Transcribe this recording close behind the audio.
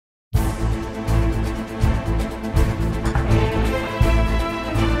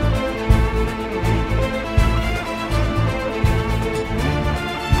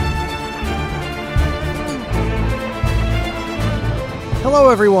Hello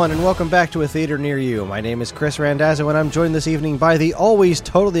everyone, and welcome back to A Theater Near You. My name is Chris Randazzo, and I'm joined this evening by the always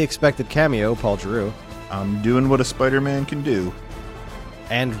totally expected cameo, Paul Giroux. I'm doing what a Spider-Man can do.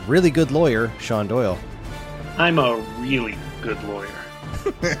 And really good lawyer, Sean Doyle. I'm a really good lawyer.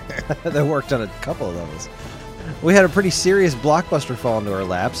 That worked on a couple of levels. We had a pretty serious blockbuster fall into our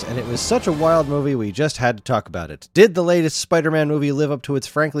laps, and it was such a wild movie we just had to talk about it. Did the latest Spider-Man movie live up to its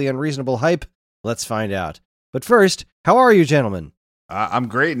frankly unreasonable hype? Let's find out. But first, how are you, gentlemen? I'm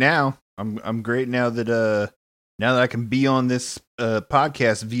great now. I'm great now that I can be on this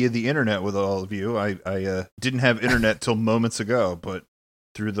podcast via the internet with all of you. I didn't have internet till moments ago, but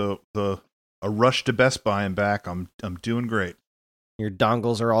through a rush to Best Buy and back, I'm doing great. Your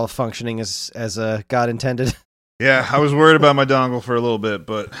dongles are all functioning as God intended. Yeah, I was worried about my dongle for a little bit,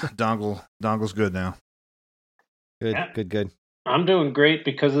 but dongle's good now. Good, Yeah. good. I'm doing great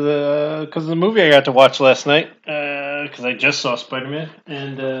because of the movie I got to watch last night. Because I just saw Spider-Man,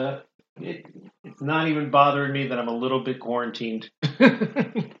 and it's not even bothering me that I'm a little bit quarantined.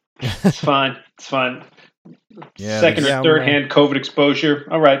 It's fine. Yeah, Second or third hand COVID exposure.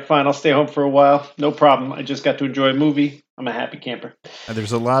 All right, fine. I'll stay home for a while. No problem. I just got to enjoy a movie. I'm a happy camper.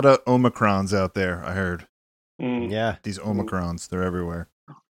 There's a lot of Omicrons out there, I heard. Yeah. These Omicrons, they're everywhere.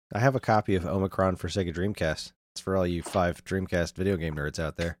 I have a copy of Omicron for Sega Dreamcast. It's for all you 5 Dreamcast video game nerds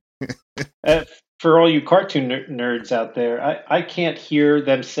out there. For all you cartoon nerds out there, I can't hear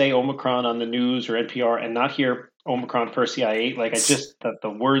them say Omicron on the news or NPR and not hear Omicron Persei 8. Like, the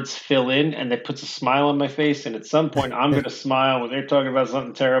words fill in and it puts a smile on my face. And at some point, I'm going to smile when they're talking about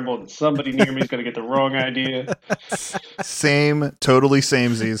something terrible and somebody near me is going to get the wrong idea. Totally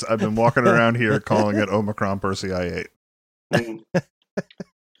samesies. I've been walking around here calling it Omicron Persei 8.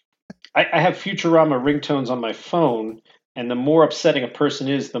 I have Futurama ringtones on my phone, and the more upsetting a person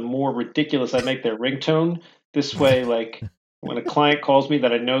is, the more ridiculous I make their ringtone. This way, like, when a client calls me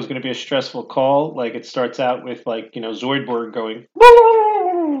that I know is going to be a stressful call, like, it starts out with, like, Zoidberg going,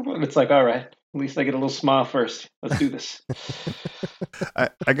 and it's like, all right, at least I get a little smile first. Let's do this.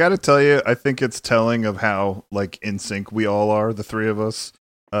 I got to tell you, I think it's telling of how, like, in sync we all are, the three of us.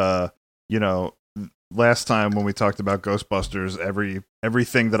 Last time when we talked about Ghostbusters,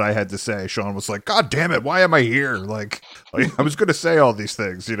 everything that I had to say, Sean was like, God damn it, why am I here? Like I was going to say all these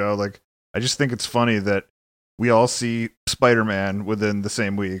things, I just think it's funny that we all see Spider-Man within the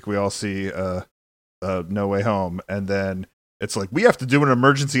same week. We all see No Way Home. And then it's like, we have to do an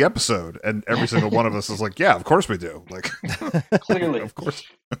emergency episode. And every single one of us is like, yeah, of course we do. Like, Clearly. Of course.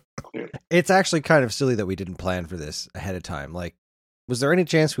 It's actually kind of silly that we didn't plan for this ahead of time. Like, was there any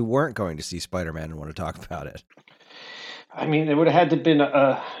chance we weren't going to see Spider-Man and want to talk about it? I mean, they would have had to been,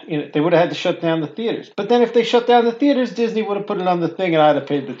 they would have had to shut down the theaters. But then if they shut down the theaters, Disney would have put it on the thing, and I'd have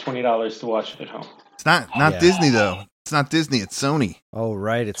paid the $20 to watch it at home. It's not Disney though. It's not Disney. It's Sony. Oh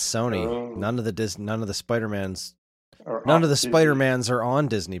right, it's Sony. Oh. None of the Spider-Mans are on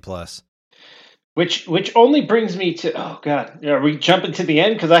Disney Plus. Which only brings me to, oh God, are we jumping to the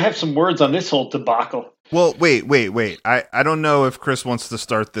end? Because I have some words on this whole debacle. Well, wait. I don't know if Chris wants to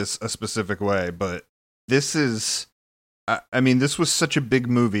start this a specific way, but this is, this was such a big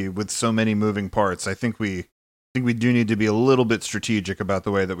movie with so many moving parts. I think we do need to be a little bit strategic about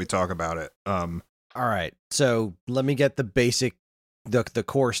the way that we talk about it. All right, so let me get the basic, the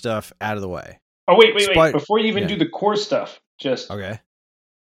core stuff out of the way. Oh, wait. Before you even do the core stuff, just... Okay.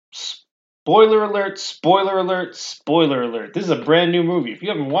 Spoiler alert, spoiler alert, spoiler alert. This is a brand new movie. If you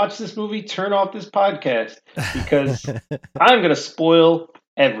haven't watched this movie, turn off this podcast because I'm going to spoil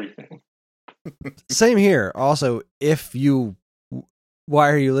everything. Same here. Also,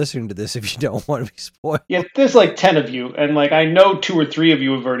 why are you listening to this if you don't want to be spoiled? Yeah, there's like 10 of you, and like I know 2 or 3 of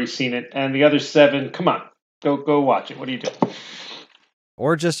you have already seen it, and the other 7, come on, go watch it. What are you doing?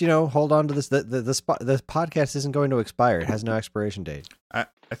 Or just, hold on to this. The podcast isn't going to expire. It has no expiration date.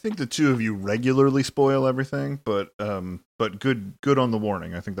 I think the 2 of you regularly spoil everything, but good on the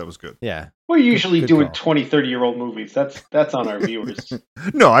warning. I think that was good. Yeah. We're usually good doing call. 20, 30-year-old movies. That's on our viewers.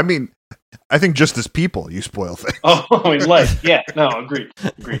 No, I think just as people, you spoil things. Oh, in life. Yeah. No, agreed.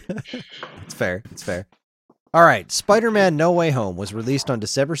 It's fair. All right. Spider-Man No Way Home was released on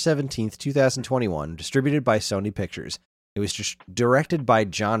December 17th, 2021, distributed by Sony Pictures. It was directed by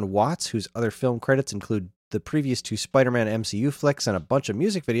John Watts, whose other film credits include the previous 2 Spider-Man MCU flicks and a bunch of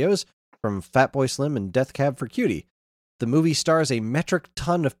music videos from Fatboy Slim and Death Cab for Cutie. The movie stars a metric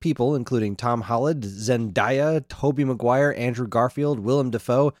ton of people, including Tom Holland, Zendaya, Tobey Maguire, Andrew Garfield, Willem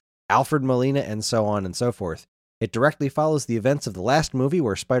Dafoe, Alfred Molina, and so on and so forth. It directly follows the events of the last movie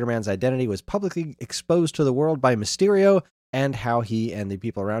where Spider-Man's identity was publicly exposed to the world by Mysterio and how he and the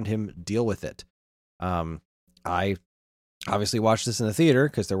people around him deal with it. I obviously watched this in the theater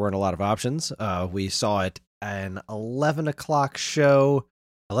because there weren't a lot of options. We saw it an 11 o'clock show,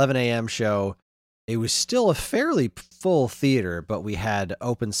 11 a.m. show. It was still a fairly full theater, but we had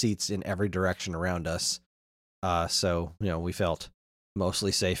open seats in every direction around us. So, we felt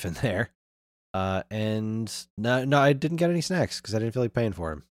mostly safe in there. And no, I didn't get any snacks because I didn't feel like paying for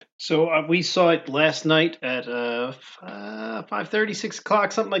them. So we saw it last night at 5:30, 6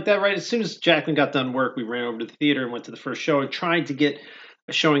 o'clock, something like that, right? As soon as Jacqueline got done work, we ran over to the theater and went to the first show and tried to get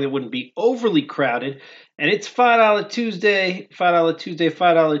a showing that wouldn't be overly crowded. And it's $5 Tuesday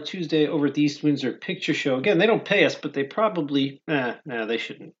over at the East Windsor Picture Show. Again, they don't pay us, but they probably, no, they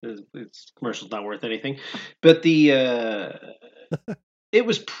shouldn't. It's commercial's not worth anything. But it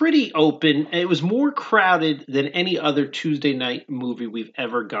was pretty open. It was more crowded than any other Tuesday night movie we've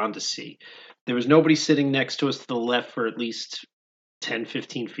ever gone to see. There was nobody sitting next to us to the left for at least 10,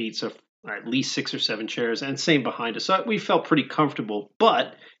 15 feet, so at least 6 or 7 chairs, and same behind us. So we felt pretty comfortable.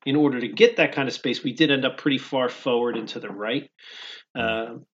 But in order to get that kind of space, we did end up pretty far forward and to the right.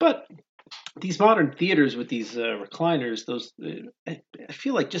 But these modern theaters with these recliners, I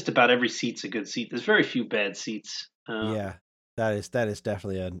feel like just about every seat's a good seat. There's very few bad seats. Yeah. That is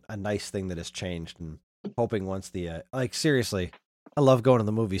definitely a nice thing that has changed, and hoping once seriously, I love going to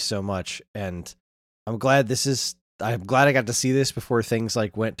the movies so much, and I'm glad I got to see this before things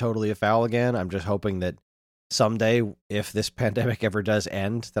went totally afoul again. I'm just hoping that someday, if this pandemic ever does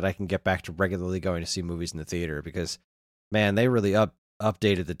end, that I can get back to regularly going to see movies in the theater, because man, they really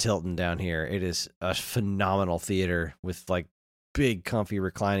updated the Tilton down here. It is a phenomenal theater with big comfy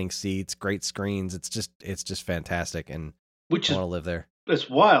reclining seats, great screens. It's just fantastic, and I want to live there. That's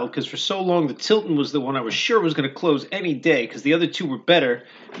wild, because for so long the Tilton was the one I was sure was going to close any day, because the other two were better,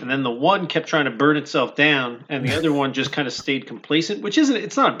 and then the one kept trying to burn itself down, and the other one just kind of stayed complacent.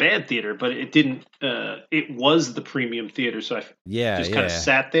 It's not a bad theater, but it didn't. It was the premium theater, so I just kind of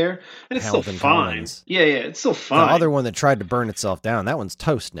sat there, and it's still fine. Commons. Yeah, it's still fine. The other one that tried to burn itself down, that one's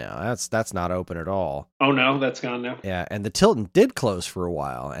toast now. That's not open at all. Oh no, that's gone now. Yeah, and the Tilton did close for a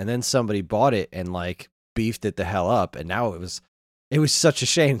while, and then somebody bought it and beefed it the hell up, and now it was such a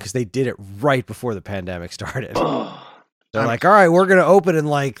shame because they did it right before the pandemic started. They're like, all right, we're going to open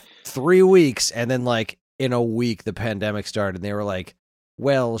in 3 weeks. And then in a week, the pandemic started, and they were like,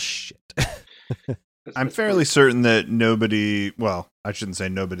 well, shit. I'm fairly certain that nobody, well, I shouldn't say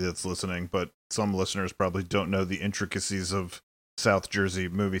nobody that's listening, but some listeners probably don't know the intricacies of South Jersey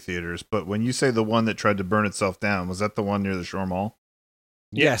movie theaters. But when you say the one that tried to burn itself down, was that the one near the Shore Mall?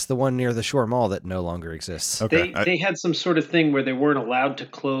 Yes, the one near the Shore Mall that no longer exists. Okay. They had some sort of thing where they weren't allowed to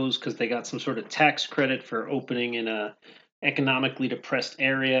close because they got some sort of tax credit for opening in a economically depressed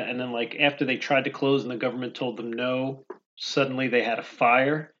area, and then after they tried to close and the government told them no, suddenly they had a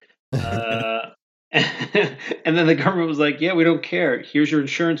fire. And then the government was like, yeah, we don't care. Here's your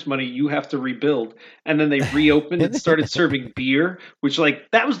insurance money. You have to rebuild. And then they reopened and started serving beer, which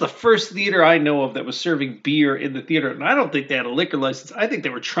that was the first theater I know of that was serving beer in the theater. And I don't think they had a liquor license. I think they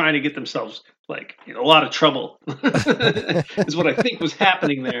were trying to get themselves in a lot of trouble is what I think was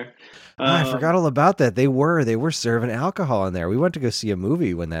happening there. I forgot all about that. They were serving alcohol in there. We went to go see a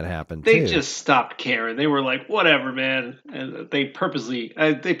movie when that happened. They just stopped caring. They were like, whatever, man. And they purposely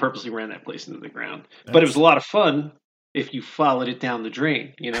ran that place into the ground. But it was a lot of fun if you followed it down the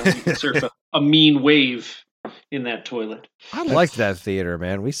drain. You could surf a mean wave in that toilet. I liked that theater,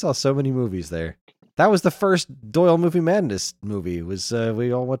 man. We saw so many movies there. That was the first Doyle Movie Madness movie.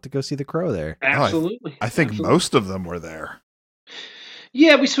 We all went to go see The Crow there. Absolutely. I think most of them were there.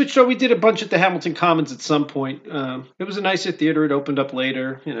 Yeah, we switched over. We did a bunch at the Hamilton Commons at some point. It was a nicer theater. It opened up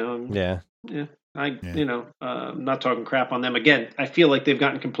later, Yeah. I'm not talking crap on them. Again, I feel like they've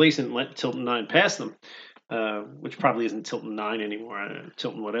gotten complacent and let Tilton 9 pass them, which probably isn't Tilton 9 anymore.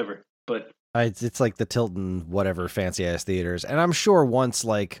 Tilton whatever. But it's like the Tilton whatever fancy ass theaters, and I'm sure once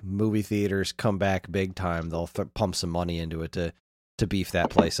movie theaters come back big time, they'll pump some money into it to beef that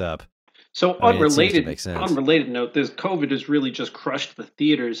place up. So unrelated note, this COVID has really just crushed the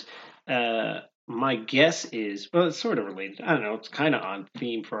theaters. My guess is, well, it's sort of related. I don't know. It's kind of on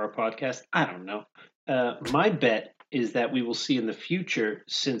theme for our podcast. I don't know. My bet is that we will see in the future,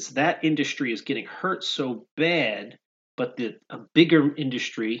 since that industry is getting hurt so bad, but a bigger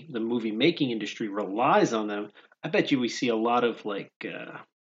industry, the movie making industry, relies on them. I bet you we see a lot of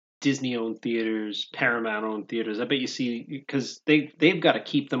Disney-owned theaters, Paramount-owned theaters. I bet you see, because they've got to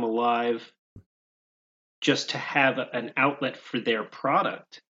keep them alive just to have an outlet for their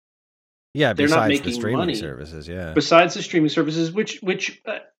product. Yeah, they're not making the streaming money. Services, yeah. Besides the streaming services, which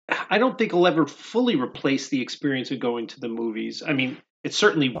I don't think will ever fully replace the experience of going to the movies. I mean, it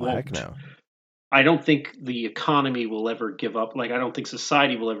certainly won't. Heck no. I don't think the economy will ever give up. Like, I don't think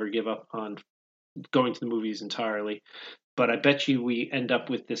society will ever give up on going to the movies entirely. But I bet you we end up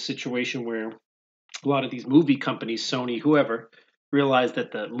with this situation where a lot of these movie companies, Sony, whoever, realize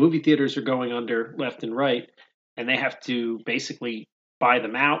that the movie theaters are going under left and right, and they have to basically buy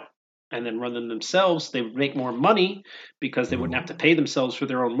them out and then run them themselves. They would make more money because they wouldn't have to pay themselves for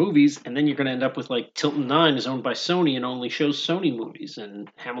their own movies. And then you're going to end up with like Tilton 9 is owned by Sony and only shows Sony movies, and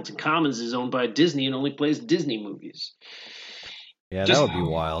Hamilton Commons is owned by Disney and only plays Disney movies. Yeah, Just- that would be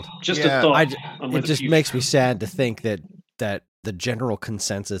wild. Just Yeah, a thought. It just makes me sad to think that the general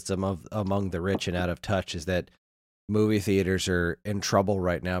consensus among the rich and out of touch is that movie theaters are in trouble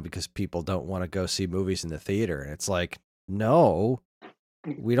right now because people don't want to go see movies in the theater. And it's like, no,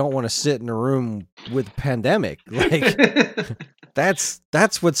 we don't want to sit in a room with a pandemic. Like that's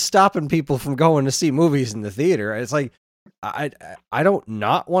what's stopping people from going to see movies in the theater. It's like I don't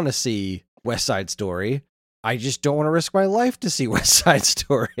not want to see West Side Story. I just don't want to risk my life to see West Side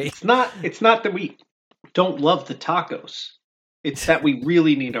Story. It's not that we don't love the tacos. It's that we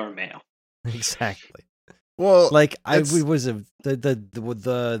really need our mail. Exactly. Well, Like it's-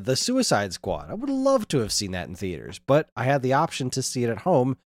 the Suicide Squad. I would love to have seen that in theaters, but I had the option to see it at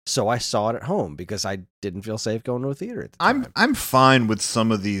home, so I saw it at home because I didn't feel safe going to a theater at the time. I'm fine with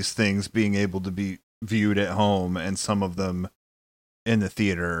some of these things being able to be viewed at home and some of them in the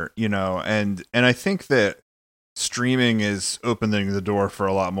theater, you know, and I think that streaming is opening the door for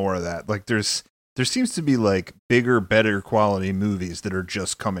a lot more of that. Like there seems to be like bigger, better quality movies that are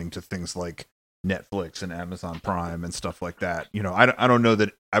just coming to things like Netflix and Amazon Prime and stuff like that. You know, I don't know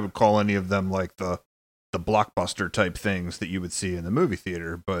that I would call any of them like the blockbuster type things that you would see in the movie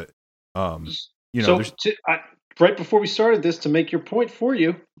theater, but you know, So right before we started this, to make your point for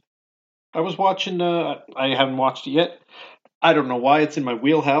you, I was watching. I haven't watched it yet. I don't know why it's in my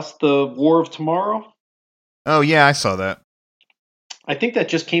wheelhouse. The War of Tomorrow. oh yeah, I saw that. I think that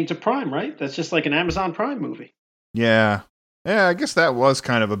just came to Prime, right? That's just like an Amazon Prime movie. Yeah. Yeah, I guess that was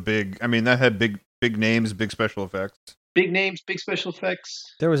kind of a big, I mean, that had big names, big special effects. Big names, big special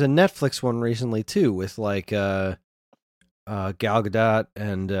effects. There was a Netflix one recently too, with like Gal Gadot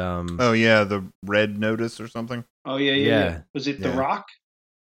and Oh yeah, the Red Notice or something. Oh yeah. Yeah. Was it The Yeah. Rock?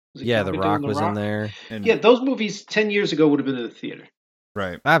 Was it yeah, Gal The Gadot Rock and was in there. And, Yeah, those movies 10 years ago would have been in the theater.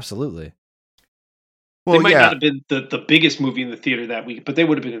 Right. Absolutely. Well, they might yeah. not have been the biggest movie in the theater that week, but they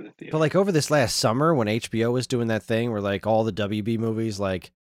would have been in the theater. But like over this last summer when HBO was doing that thing where like all the WB movies,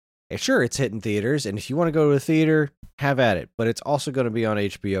 like sure, it's hitting theaters, and if you want to go to a theater, have at it. But it's also going to be on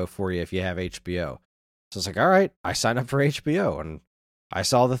HBO for you if you have HBO. So it's like, all right, I signed up for HBO and I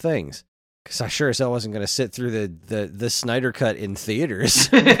saw the things. Because I sure as hell wasn't going to sit through the Snyder Cut in theaters.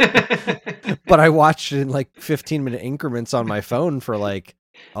 But I watched it in like 15-minute increments on my phone for like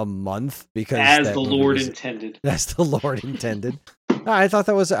a month because As that the movie Lord was- intended. As the Lord intended. No, I thought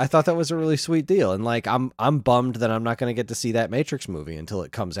that was a really sweet deal, and like I'm bummed that I'm not going to get to see that Matrix movie until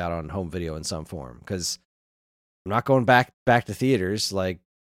it comes out on home video in some form, because I'm not going back to theaters like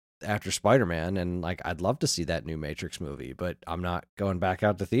after Spider-Man, and like I'd love to see that new Matrix movie, but I'm not going back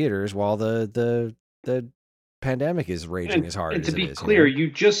out to theaters while the pandemic is raging as hard and as to it be is. clear, you know?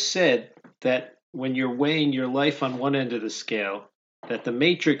 you just said that when you're weighing your life on one end of the scale, that the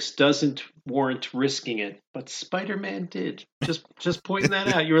Matrix doesn't warrant risking it, but Spider-Man did. Just pointing that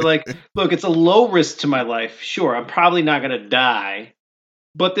out. You were like, look, it's a low risk to my life. Sure, I'm probably not going to die,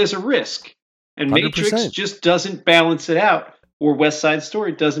 but there's a risk. And 100%. Matrix just doesn't balance it out, or West Side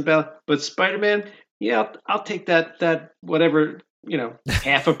Story doesn't balance. But Spider-Man, yeah, I'll take that whatever,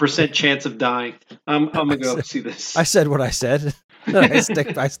 0.5% chance of dying. I'm gonna go see this. I said what I said. I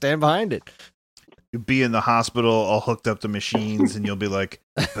stand behind it. You'll be in the hospital all hooked up to machines and you'll be like,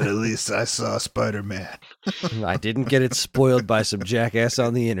 but at least I saw Spider-Man. I didn't get it spoiled by some jackass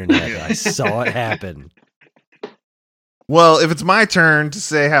on the internet. I saw it happen. Well, if it's my turn to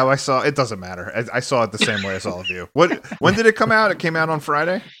say how I saw it, doesn't matter. I saw it the same way as all of you. When did it come out? It came out on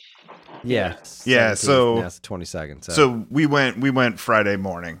Friday? Yeah. Yeah, 17th, so- now it's the 22nd. So we went Friday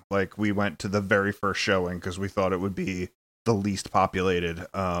morning. Like we went to the very first showing because we thought it would be the least populated.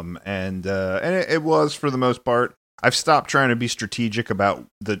 And it was for the most part. I've stopped trying to be strategic about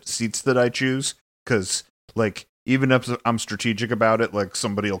the seats that I choose because like even if I'm strategic about it, like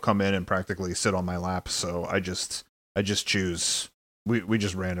somebody will come in and practically sit on my lap. So I just choose. We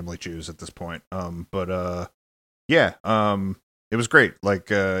just randomly choose at this point. Yeah. It was great. Like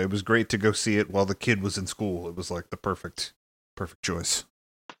it was great to go see it while the kid was in school. It was like the perfect choice.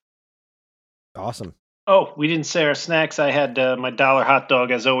 Awesome. Oh, we didn't say our snacks. I had my $1 hot dog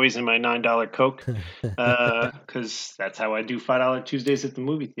as always and my $9 Coke because that's how I do $5 Tuesdays at the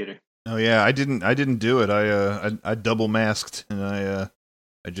movie theater. Oh yeah, I didn't do it. I double masked, and I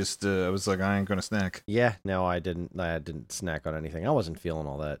was like, I ain't gonna snack. Yeah, no, I didn't snack on anything. I wasn't feeling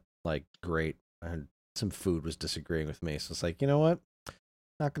all that like great. Some food was disagreeing with me, so it's like, you know what?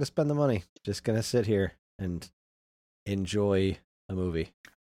 Not gonna spend the money. Just gonna sit here and enjoy a movie.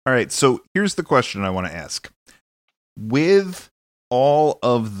 All right, so here's the question I want to ask. With all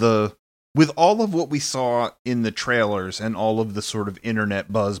of what we saw in the trailers and all of the sort of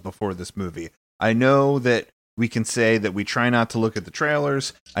internet buzz before this movie, I know that we can say that we try not to look at the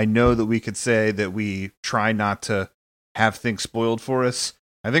trailers. I know that we could say that we try not to have things spoiled for us.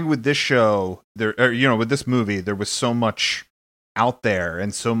 I think with this show, with this movie, there was so much out there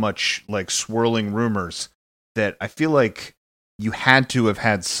and so much like swirling rumors that I feel like you had to have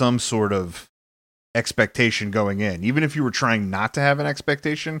had some sort of expectation going in. Even if you were trying not to have an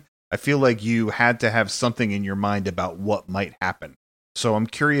expectation, I feel like you had to have something in your mind about what might happen. So I'm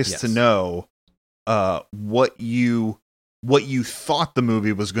curious to know what you thought the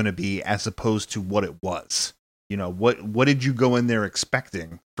movie was going to be as opposed to what it was. You know, what did you go in there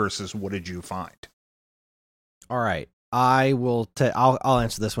expecting versus what did you find? All right. I'll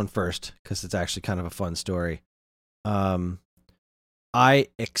answer this one first because it's actually kind of a fun story. I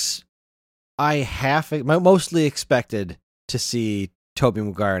mostly expected to see Tobey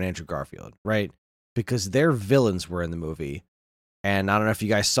Maguire and Andrew Garfield, right? Because their villains were in the movie. And I don't know if you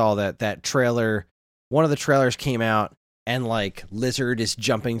guys saw that trailer. One of the trailers came out and like Lizard is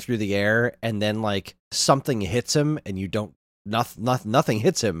jumping through the air and then like something hits him and nothing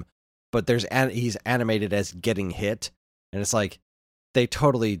hits him, but he's animated as getting hit. And it's like they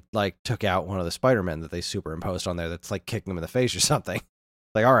totally like took out one of the Spider-Men that they superimposed on there that's like kicking him in the face or something.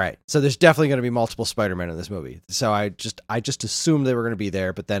 Like, all right, so there's definitely going to be multiple Spider-Men in this movie. So I just assumed they were going to be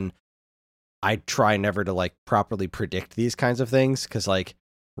there, but then I try never to like properly predict these kinds of things because like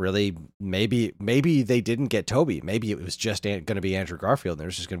really maybe they didn't get Toby. Maybe it was just going to be Andrew Garfield and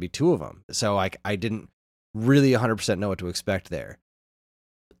there's just going to be two of them. So like I didn't really 100% know what to expect there.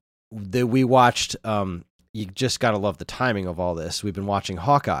 We watched you just got to love the timing of all this. We've been watching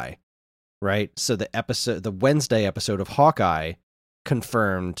Hawkeye, right? So the Wednesday episode of Hawkeye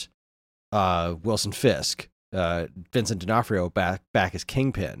confirmed Wilson Fisk, Vincent D'Onofrio back as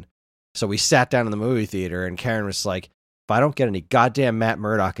Kingpin. So we sat down in the movie theater and Karen was like, if I don't get any goddamn Matt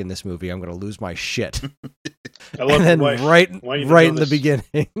Murdock in this movie, I'm going to lose my shit. I love and then right in the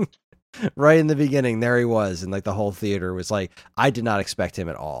beginning, right in the beginning, there he was. And like the whole theater was like, I did not expect him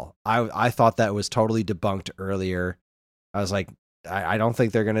at all. I thought that was totally debunked earlier. I was like, I don't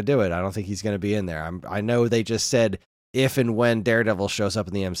think they're going to do it. I don't think he's going to be in there. I know they just said if and when Daredevil shows up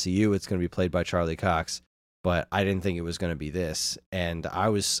in the MCU, it's going to be played by Charlie Cox, but I didn't think it was going to be this. And I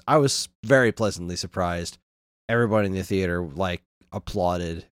was very pleasantly surprised. Everybody in the theater like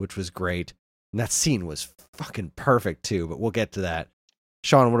applauded, which was great. And that scene was fucking perfect too, but we'll get to that.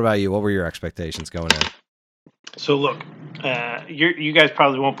 Sean, what about you? What were your expectations going in? So look, you guys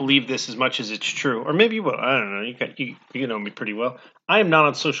probably won't believe this as much as it's true, or maybe you will. I don't know. You know me pretty well. I am not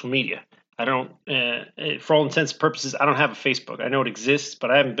on social media. I don't, for all intents and purposes, I don't have a Facebook. I know it exists,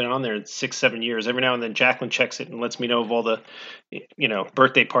 but I haven't been on there in 6-7 years. Every now and then Jacqueline checks it and lets me know of all the,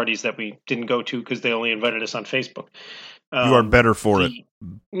 birthday parties that we didn't go to because they only invited us on Facebook. You are better for it.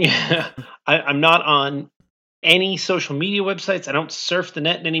 Yeah, I'm not on any social media websites. I don't surf the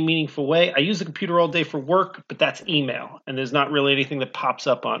net in any meaningful way. I use the computer all day for work, but that's email, and there's not really anything that pops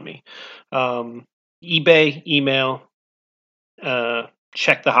up on me. eBay, email,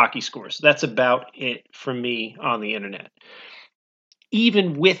 check the hockey scores. That's about it for me on the internet.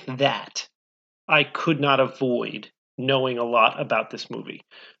 Even with that, I could not avoid knowing a lot about this movie.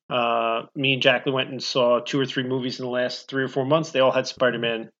 Me and Jacqueline went and saw 2 or 3 movies in the last 3 or 4 months. They all had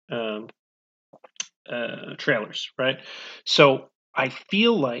Spider-Man trailers, right? So I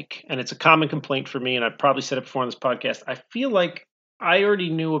feel like, and it's a common complaint for me, and I've probably said it before on this podcast, I feel like I already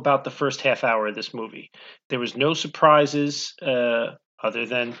knew about the first half hour of this movie. There was no surprises other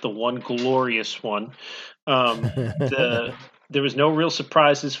than the one glorious one. There was no real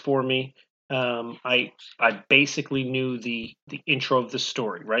surprises for me. I basically knew the intro of the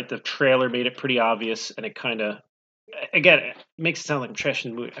story, right? The trailer made it pretty obvious, and it kind of, again, it makes it sound like I'm trashing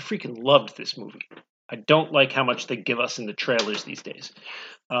the movie. I freaking loved this movie. I don't like how much they give us in the trailers these days.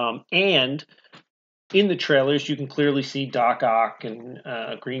 And in the trailers, you can clearly see Doc Ock and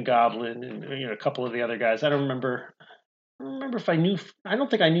Green Goblin and a couple of the other guys. I don't remember if I knew. I don't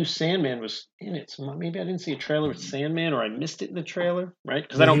think I knew Sandman was in it. So maybe I didn't see a trailer with Sandman, or I missed it in the trailer, right?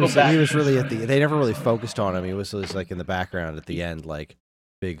 Because I don't go back. He was really they never really focused on him. He was like in the background at the end, like.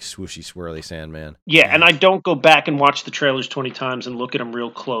 big swooshy swirly Sandman. Yeah, and I don't go back and watch the trailers 20 times and look at them real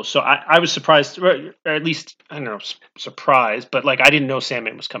close. So I was surprised, or at least, I don't know, surprised, but like I didn't know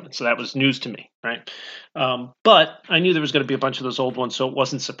Sandman was coming. So that was news to me, right? But I knew there was going to be a bunch of those old ones, so it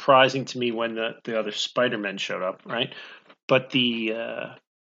wasn't surprising to me when the other Spider-Men showed up, right? But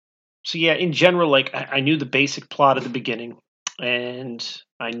so yeah, in general, like I knew the basic plot at the beginning, and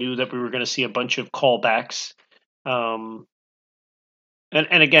I knew that we were going to see a bunch of callbacks.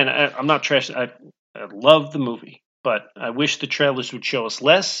 And again, I'm not trash. I love the movie, but I wish the trailers would show us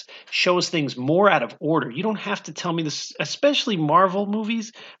less, show us things more out of order. You don't have to tell me this, especially Marvel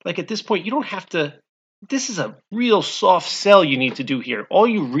movies. Like at this point, you don't have to. This is a real soft sell you need to do here. All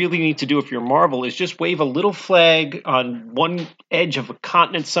you really need to do if you're Marvel is just wave a little flag on one edge of a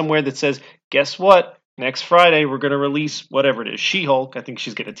continent somewhere that says, guess what? Next Friday, we're going to release whatever it is. She-Hulk. I think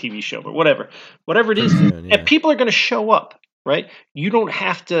she's getting a TV show, but whatever it is. And people are going to show up. Right? You don't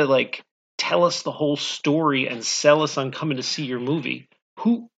have to like tell us the whole story and sell us on coming to see your movie.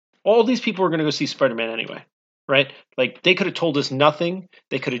 All these people are going to go see Spider-Man anyway, right? Like they could have told us nothing.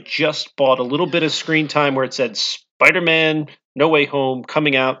 They could have just bought a little bit of screen time where it said Spider-Man No Way Home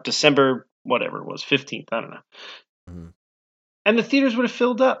coming out December whatever it was, 15th, I don't know. Mm-hmm. And the theaters would have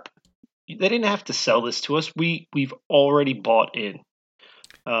filled up. They didn't have to sell this to us. We've already bought in.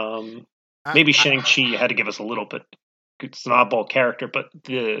 Maybe Shang-Chi had to give us a little bit. It's an oddball character, but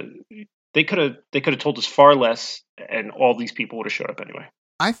they could have told us far less, and all these people would have showed up anyway.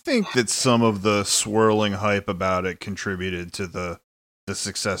 I think that some of the swirling hype about it contributed to the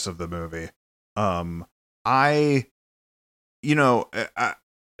success of the movie.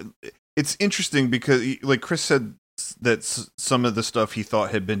 It's interesting because, like Chris said, that some of the stuff he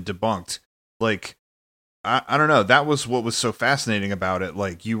thought had been debunked. Like, I don't know. That was what was so fascinating about it.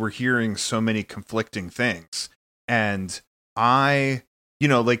 Like, you were hearing so many conflicting things. And like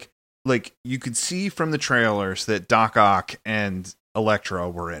you could see from the trailers that Doc Ock and Elektra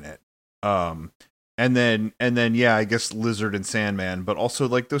were in it. And then, yeah, I guess Lizard and Sandman, but also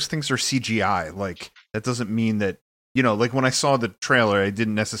like those things are CGI. Like that doesn't mean that, like when I saw the trailer, I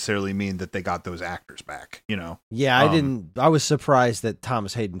didn't necessarily mean that they got those actors back, Yeah, I was surprised that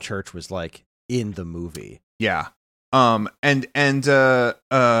Thomas Hayden Church was like in the movie. Yeah.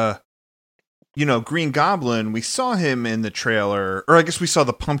 Green Goblin, we saw him in the trailer, or I guess we saw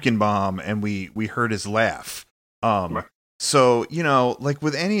the pumpkin bomb and we heard his laugh. Right. So, like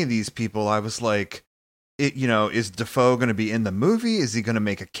with any of these people, I was like, is Dafoe going to be in the movie? Is he going to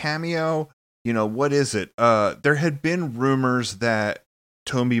make a cameo? What is it? There had been rumors that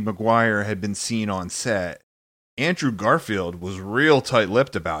Tobey Maguire had been seen on set. Andrew Garfield was real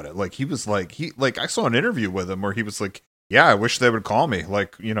tight-lipped about it. Like he was like, I saw an interview with him where he was like, yeah, I wish they would call me.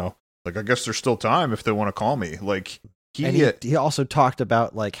 Like, like, I guess there's still time if they want to call me. Like, he also talked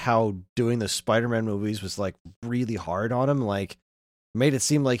about, like, how doing the Spider-Man movies was, like, really hard on him. Like, made it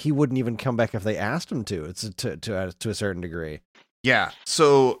seem like he wouldn't even come back if they asked him to. It's to a certain degree. Yeah.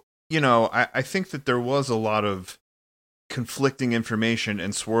 So, I think that there was a lot of conflicting information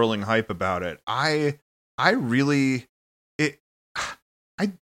and swirling hype about it. I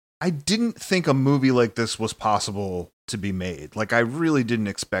didn't think a movie like this was possible to be made. Like, I really didn't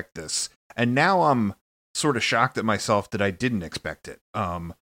expect this. And now I'm sort of shocked at myself that I didn't expect it.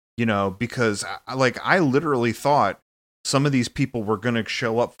 Because I literally thought some of these people were going to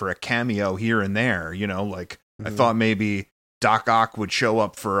show up for a cameo here and there, I thought maybe Doc Ock would show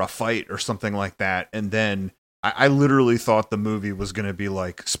up for a fight or something like that. And then I literally thought the movie was going to be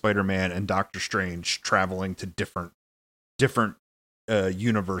like Spider-Man and Doctor Strange traveling to different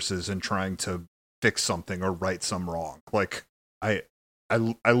universes and trying to fix something or right some wrong. Like I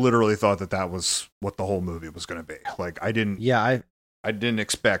literally thought that was what the whole movie was going to be. Like I didn't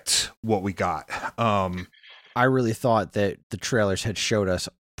expect what we got. I really thought that the trailers had showed us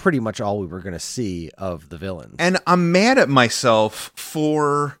pretty much all we were going to see of the villains. And I'm mad at myself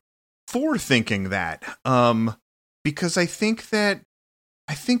for thinking that. Because I think that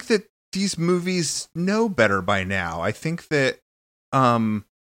these movies know better by now. I think that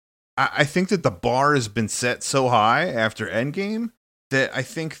I think that the bar has been set so high after Endgame that I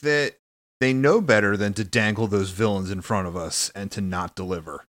think that they know better than to dangle those villains in front of us and to not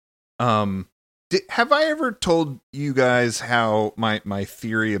deliver. Have I ever told you guys how my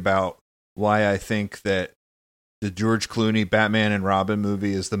theory about why I think that the George Clooney Batman and Robin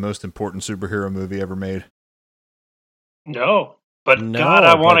movie is the most important superhero movie ever made? No. But God,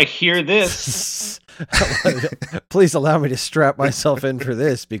 I want to hear this. Please allow me to strap myself in for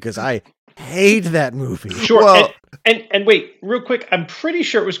this because I hate that movie. Sure. Well- and wait, real quick, I'm pretty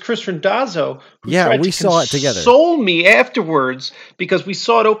sure it was Chris Randazzo who Yeah, tried we to saw it together. console me afterwards because we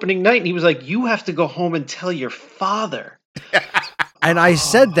saw it opening night, and he was like, "You have to go home and tell your father." And I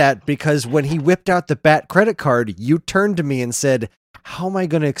said that because when he whipped out the Bat credit card, you turned to me and said, "How am I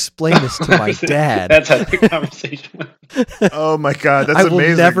going to explain this to my dad?" That's how the conversation went. Oh my god, that's I will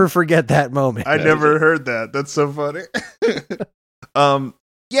amazing. never forget that moment. I never heard that. That's so funny.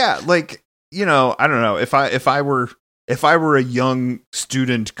 Yeah, like, you know, I don't know. If I were a young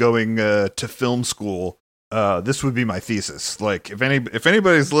student going to film school, this would be my thesis. Like, if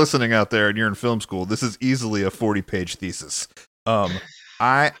anybody's listening out there and you're in film school, this is easily a 40-page thesis.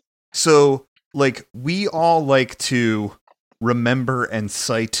 So like, we all like to remember and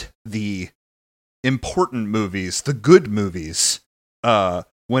cite the important movies, the good movies,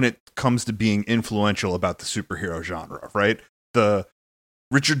 when it comes to being influential about the superhero genre, right? The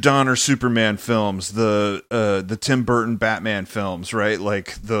Richard Donner Superman films, the Tim Burton Batman films, right?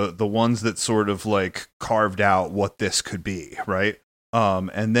 Like the ones that sort of like carved out what this could be, right?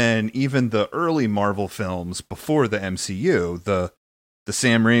 And then even the early Marvel films before the MCU, the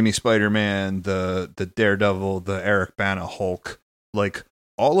Sam Raimi Spider-Man, the Daredevil, the Eric Bana Hulk, like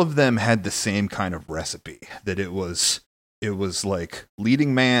all of them had the same kind of recipe, that it was like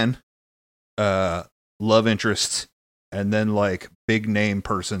leading man, love interest, and then like big name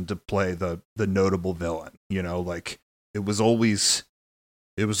person to play the notable villain. You know, like it was always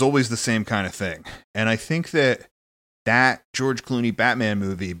the same kind of thing. And I think that George Clooney Batman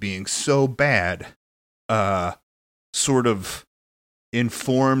movie being so bad sort of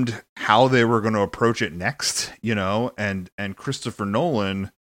informed how they were going to approach it next, you know, and Christopher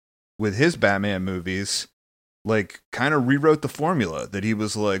Nolan with his Batman movies like kind of rewrote the formula, that he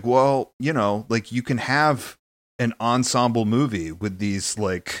was like, well, you know, like you can have an ensemble movie with these,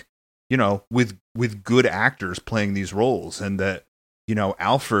 like, you know, with good actors playing these roles, and that, you know,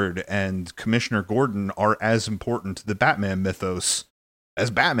 Alfred and Commissioner Gordon are as important to the Batman mythos as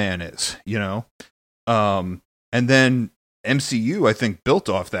Batman is, you know? And then MCU, I think, built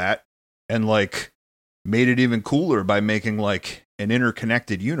off that and like made it even cooler by making like an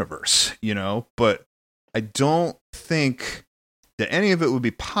interconnected universe, you know? But I don't think that any of it would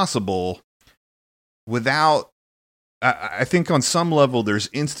be possible without, I think on some level there's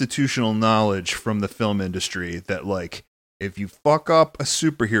institutional knowledge from the film industry that like, if you fuck up a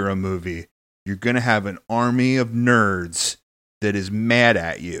superhero movie, you're going to have an army of nerds that is mad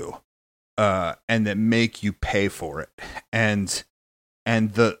at you, and that make you pay for it. And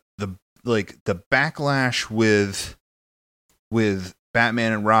the backlash with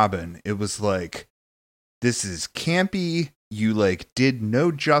Batman and Robin, it was like, this is campy. You like did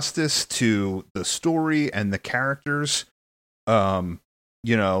no justice to the story and the characters.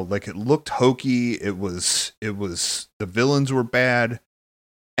 You know, like it looked hokey. It was the villains were bad.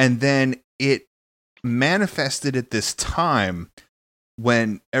 And then it manifested at this time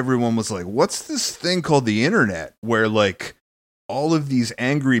when everyone was like, what's this thing called the internet, where like all of these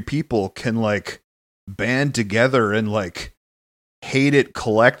angry people can like band together and like hate it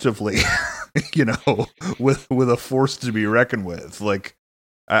collectively, you know, with a force to be reckoned with. Like,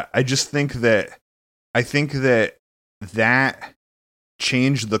 I just think that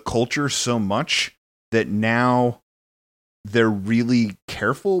changed the culture so much that now they're really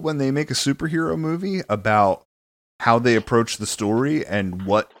careful when they make a superhero movie about how they approach the story and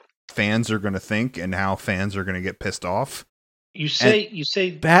what fans are going to think and how fans are going to get pissed off. You say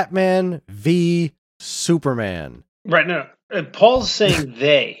Batman v Superman. Right. No, Paul's saying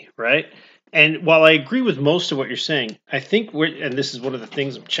they, right? And while I agree with most of what you're saying, I think and this is one of the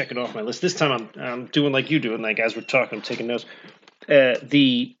things I'm checking off my list. This time I'm doing like you do, and like as we're talking, I'm taking notes.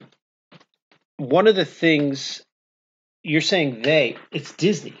 One of the things you're saying, it's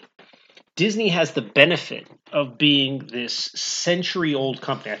Disney. Disney has the benefit of being this century-old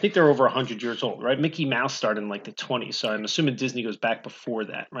company. I think they're over 100 years old, right? Mickey Mouse started in like the 20s, so I'm assuming Disney goes back before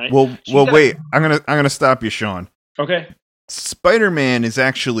that, right? Well, wait. I'm gonna stop you, Sean. Okay. Spider-Man is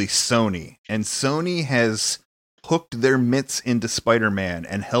actually Sony, and Sony has hooked their mitts into Spider-Man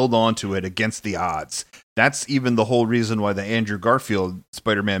and held on to it against the odds. That's even the whole reason why the Andrew Garfield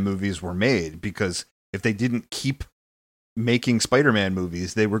Spider-Man movies were made, because if they didn't keep making Spider-Man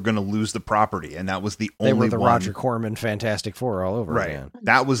movies, they were going to lose the property, and that was the only one. They were the Roger Corman Fantastic Four all over again.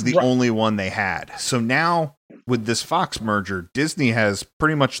 That was the only one they had. So now, with this Fox merger, Disney has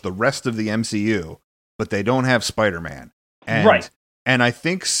pretty much the rest of the MCU, but they don't have Spider-Man. And I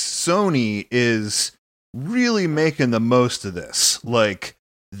think Sony is really making the most of this. Like,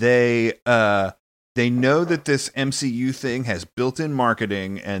 they they know that this MCU thing has built-in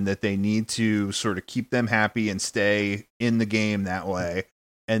marketing and that they need to sort of keep them happy and stay in the game that way.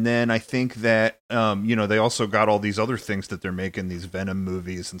 And then I think that, they also got all these other things that they're making, these Venom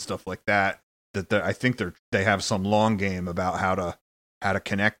movies and stuff like that, I think they have some long game about how to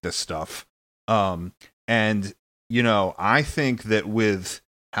connect this stuff. And I think that with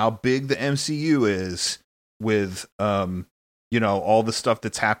how big the MCU is, with, all the stuff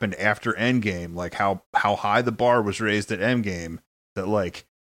that's happened after Endgame, like how high the bar was raised at Endgame, that like,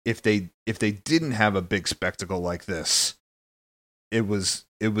 if they didn't have a big spectacle like this, it was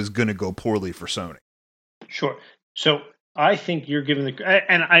going to go poorly for Sony. Sure. So I think you're giving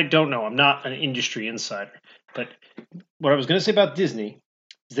and I don't know, I'm not an industry insider, but what I was going to say about Disney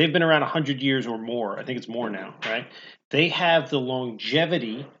is they've been around 100 years or more. I think it's more now, right? They have the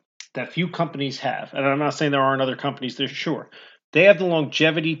longevity that few companies have. And I'm not saying there aren't other companies there, sure. They have the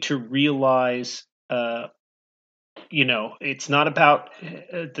longevity to realize, it's not about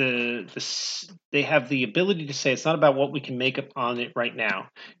they have the ability to say it's not about what we can make on it right now.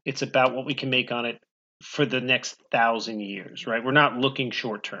 It's about what we can make on it for the next 1,000 years, right? We're not looking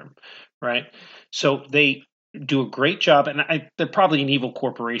short term, right? So they do a great job, and they're probably an evil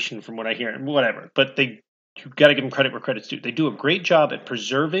corporation from what I hear, whatever. But you've got to give them credit where credit's due. They do a great job at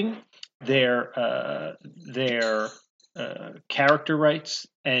preserving their character rights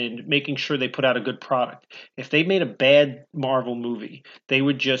and making sure they put out a good product. If they made a bad Marvel movie, they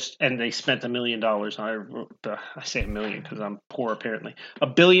would and they spent $1 million. I say $1 million because I'm poor apparently.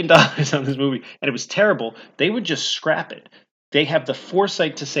 $1 billion on this movie, and it was terrible. They would just scrap it. They have the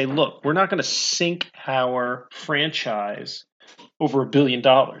foresight to say, look, we're not going to sink our franchise over $1 billion.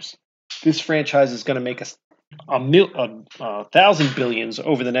 This franchise is going to make us 1,000 billions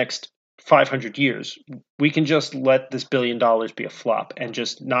over the next 500 years. We can just let this $1 billion be a flop and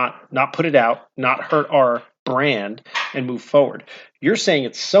just not put it out, not hurt our brand, and move forward. You're saying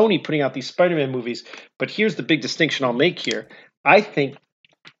it's Sony putting out these Spider-Man movies, but here's the big distinction I'll make here. I think,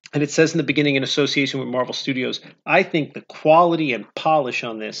 and it says in the beginning in association with Marvel Studios, I think the quality and polish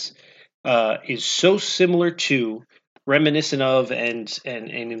on this is so similar to, reminiscent of, and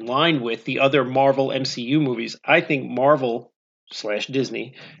in line with the other Marvel MCU movies. I think Marvel /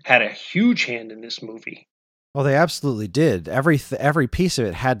 Disney had a huge hand in this movie. Well, they absolutely did. Every piece of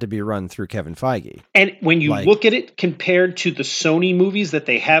it had to be run through Kevin Feige. And when you look at it compared to the Sony movies that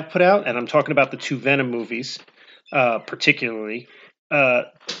they have put out, and I'm talking about the 2 Venom movies particularly,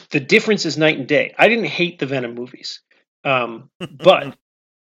 the difference is night and day. I didn't hate the Venom movies, but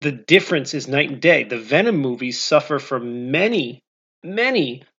the difference is night and day. The Venom movies suffer from many,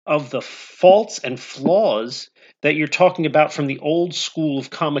 many of the faults and flaws that you're talking about from the old school of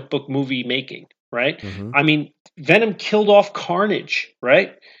comic book movie making, right? Mm-hmm. I mean, Venom killed off Carnage,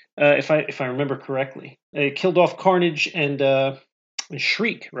 right? If I remember correctly, it killed off Carnage and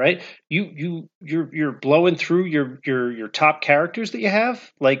Shriek, right? You're blowing through your top characters that you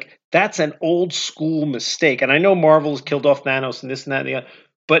have. Like, that's an old school mistake. And I know Marvel's killed off Thanos and this and that and the other.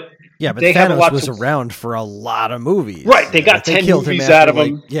 But yeah, but Thanos was around for a lot of movies. Right. They got 10 movies out of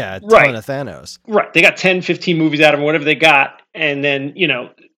him. Yeah, a ton of Thanos. Right. They got 10, 15 movies out of him, whatever they got. And then,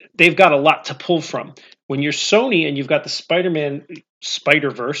 they've got a lot to pull from. When you're Sony and you've got the Spider-Man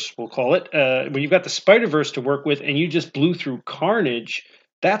Spider-Verse, we'll call it, when you've got the Spider-Verse to work with and you just blew through Carnage,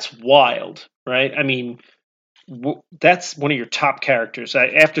 that's wild, right? I mean, that's one of your top characters.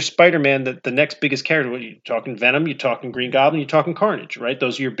 After Spider-Man, the next biggest character, what, you're talking Venom, you're talking Green Goblin, you're talking Carnage, right?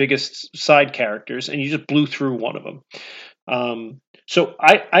 Those are your biggest side characters, and you just blew through one of them. So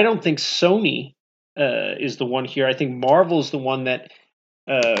I don't think Sony is the one here. I think Marvel is the one that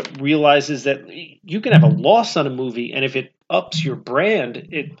realizes that you can have a loss on a movie, and if it ups your brand,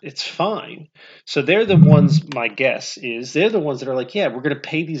 it's fine. So they're the ones, my guess is, they're the ones that are like, yeah, we're going to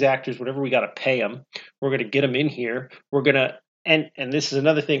pay these actors whatever we got to pay them. We're going to get them in here. We're going to, and this is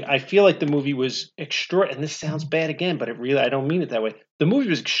another thing. I feel like the movie was and this sounds bad again, but I don't mean it that way. The movie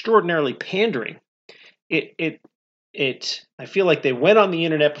was extraordinarily pandering. I feel like they went on the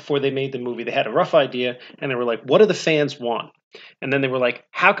internet before they made the movie. They had a rough idea, and they were like, what do the fans want? And then they were like,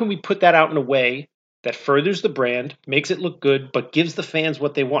 how can we put that out in a way that furthers the brand, makes it look good, but gives the fans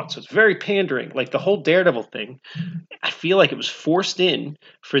what they want? So it's very pandering. Like the whole Daredevil thing, I feel like it was forced in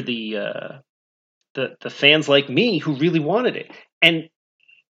for the fans like me who really wanted it. And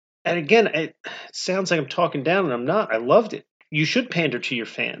again, it sounds like I'm talking down, and I'm not. I loved it. You should pander to your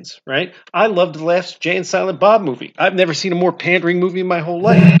fans, right? I loved the last Jay and Silent Bob movie. I've never seen a more pandering movie in my whole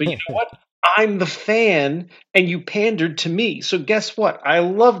life. But you know what? I'm the fan, and you pandered to me. So guess what? I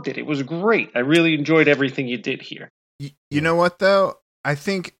loved it. It was great. I really enjoyed everything you did here. You know what, though? I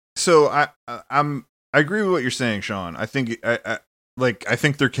think So I agree with what you're saying, Sean. I think I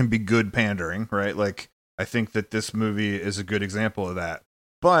think there can be good pandering, right? Like I think that this movie is a good example of that.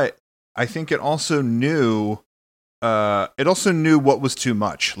 But I think it also knew what was too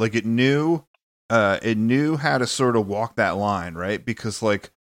much. Like it knew how to sort of walk that line, right? Because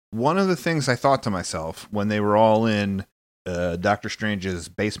like one of the things I thought to myself when they were all in Doctor Strange's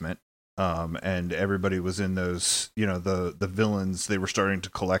basement, and everybody was in those, the villains, they were starting to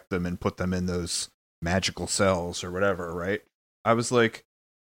collect them and put them in those magical cells or whatever, right? I was like,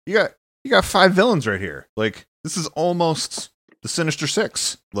 you got 5 villains right here. Like this is almost the Sinister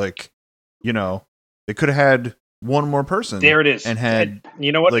Six. Like, they could have had one more person. There it is. And had,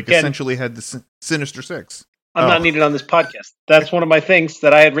 you know what? Like, essentially had the Sinister Six. I'm not needed on this podcast. That's one of my things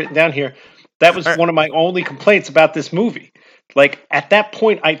that I had written down here. That was one of my only complaints about this movie. Like, at that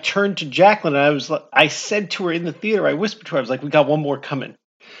point, I turned to Jacqueline and I said to her in the theater, I whispered to her, I was like, we got one more coming.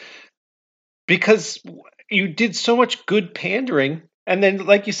 Because you did so much good pandering. And then,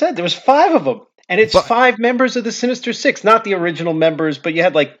 like you said, there was 5 of them. And it's 5 members of the Sinister Six, not the original members, but you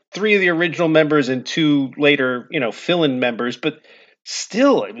had like 3 of the original members and 2 later, fill-in members. But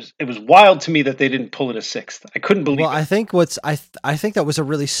still, it was wild to me that they didn't pull it a 6th. I couldn't believe it. I think I think that was a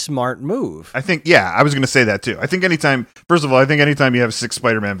really smart move. I think, I was going to say that too. I think anytime you have 6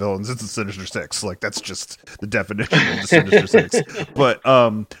 Spider-Man villains, it's the Sinister Six. Like that's just the definition of the Sinister Six.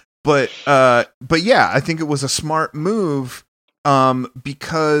 But yeah, I think it was a smart move,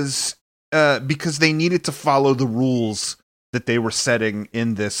 because they needed to follow the rules that they were setting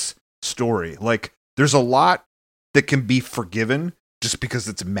in this story. Like there's a lot that can be forgiven just because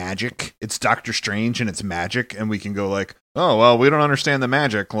it's magic. It's Doctor Strange and it's magic, and we can go like, oh well, we don't understand the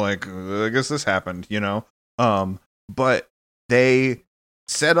magic. Like I guess this happened, But they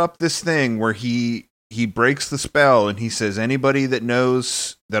set up this thing where he breaks the spell and he says anybody that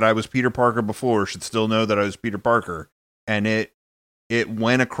knows that I was Peter Parker before should still know that I was Peter Parker, and it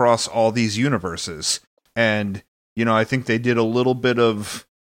went across all these universes. And I think they did a little bit of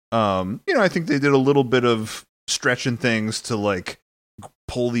stretching things to like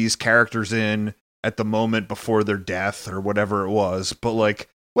pull these characters in at the moment before their death or whatever it was, but like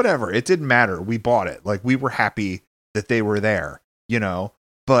whatever, it didn't matter. We bought it. Like we were happy that they were there,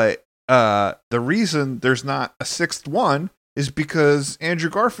 but the reason there's not a 6th one is because Andrew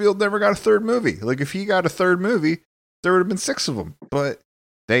Garfield never got a 3rd movie. Like if he got a 3rd movie, there would have been 6 of them, but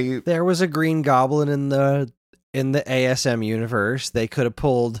there was a Green Goblin in the ASM universe. They could have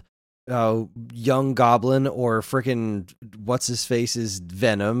pulled Young Goblin or frickin' what's his face's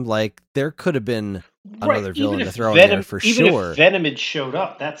Venom. Like there could have been another villain to throw in there for sure. Even if Venom had showed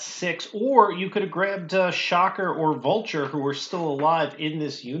up, that's 6. Or you could have grabbed Shocker or Vulture, who were still alive in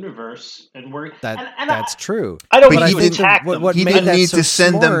this universe, and that's true. I don't. But he didn't attack them. He didn't need to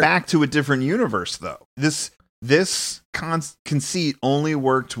send them back to a different universe, though. This conceit only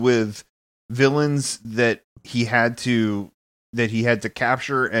worked with villains that he had to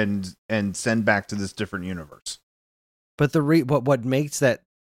capture and send back to this different universe. But what made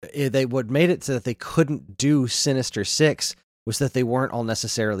it so that they couldn't do Sinister Six was that they weren't all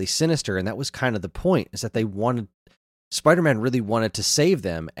necessarily sinister, and that was kind of the point, is that Spider-Man really wanted to save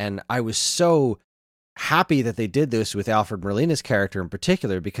them, and I was so happy that they did this with Alfred Molina's character in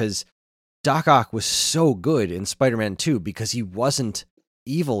particular, because Doc Ock was so good in Spider-Man 2 because he wasn't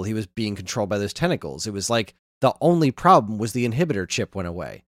evil, he was being controlled by those tentacles. It was like the only problem was the inhibitor chip went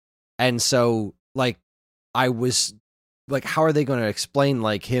away. And so, like, I was like, how are they going to explain,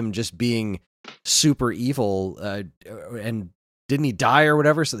 like, him just being super evil, and didn't he die or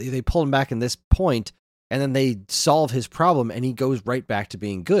whatever? So they pull him back in this point, and then they solve his problem, and he goes right back to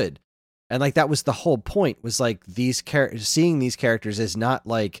being good. And, like, that was the whole point, was, like, seeing these characters as not,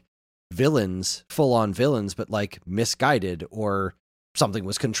 like, villains, full-on villains, but, like, misguided, or something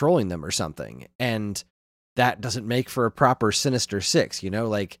was controlling them or something. And that doesn't make for a proper Sinister Six,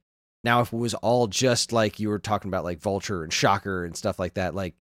 like, now if it was all just like you were talking about, like Vulture and Shocker and stuff like that,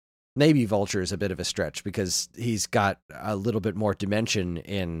 like maybe Vulture is a bit of a stretch because he's got a little bit more dimension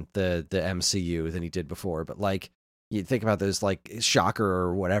in the MCU than he did before. But like you think about those, like Shocker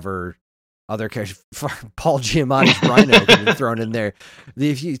or whatever other characters, Paul Giamatti's Rhino can be thrown in there.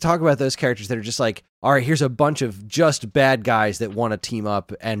 If you talk about those characters that are just like, all right, here's a bunch of just bad guys that want to team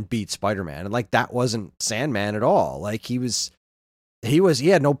up and beat Spider-Man. And like, that wasn't Sandman at all. Like he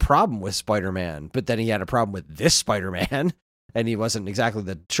had no problem with Spider-Man, but then he had a problem with this Spider-Man, and he wasn't exactly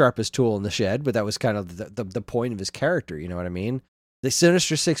the sharpest tool in the shed, but that was kind of the point of his character. You know what I mean? The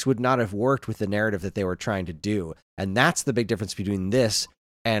Sinister Six would not have worked with the narrative that they were trying to do. And that's the big difference between this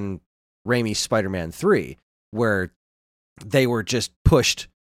and Raimi's Spider-Man 3, where they were just pushed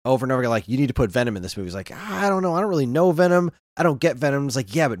over and over again, like, you need to put Venom in this movie. He's like, I don't know. I don't really know Venom. I don't get Venom. It's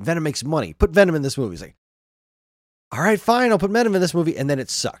like, yeah, but Venom makes money. Put Venom in this movie. He's like, all right, fine. I'll put Venom in this movie. And then it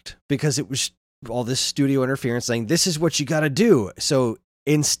sucked because it was all this studio interference saying, this is what you got to do. So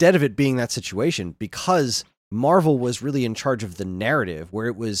instead of it being that situation, because Marvel was really in charge of the narrative where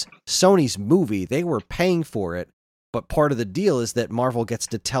it was Sony's movie, they were paying for it. But part of the deal is that Marvel gets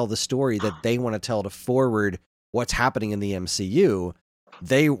to tell the story that they want to tell to forward what's happening in the MCU.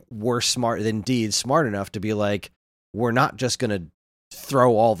 They were smart enough to be like, we're not just going to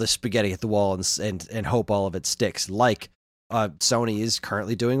throw all this spaghetti at the wall and hope all of it sticks, like Sony is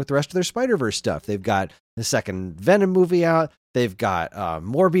currently doing with the rest of their Spider-Verse stuff. They've got the second Venom movie out. They've got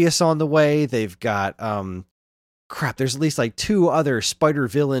Morbius on the way. They've got there's at least like 2 other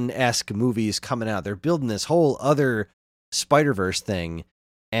Spider-Villain-esque movies coming out. They're building this whole other Spider-Verse thing.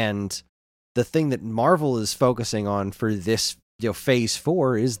 And the thing that Marvel is focusing on for this, phase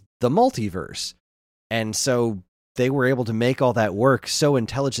 4 is the multiverse. And so they were able to make all that work so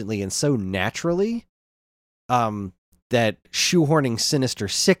intelligently and so naturally that shoehorning Sinister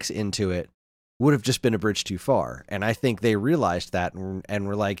Six into it would have just been a bridge too far. And I think they realized that and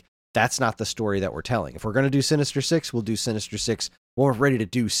were like, that's not the story that we're telling. If we're going to do Sinister Six, we'll do Sinister Six when we're ready to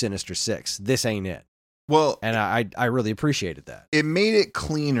do Sinister Six. This ain't it. Well, and I really appreciated that. It made it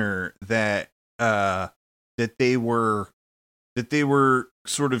cleaner that they were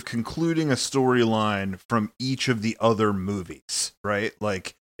sort of concluding a storyline from each of the other movies, right?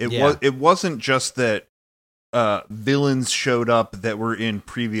 Like it wasn't just that villains showed up that were in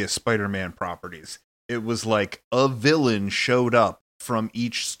previous Spider-Man properties. It was like a villain showed up from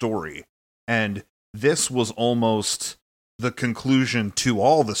each story, and this was almost the conclusion to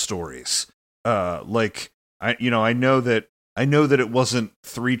all the stories. I know that it wasn't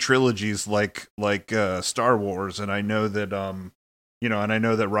 3 trilogies like Star Wars, and I know that and I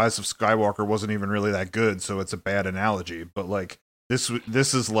know that Rise of Skywalker wasn't even really that good, so it's a bad analogy. But like this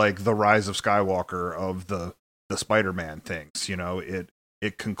is like the Rise of Skywalker of the Spider-Man things.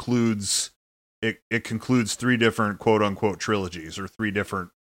 It concludes 3 different quote unquote trilogies or 3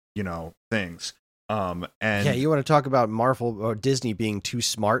 different things. And yeah, you want to talk about Marvel or Disney being too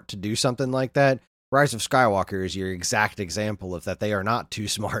smart to do something like that? Rise of Skywalker is your exact example of that. They are not too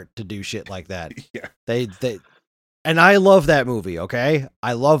smart to do shit like that. Yeah. They and I love that movie, okay?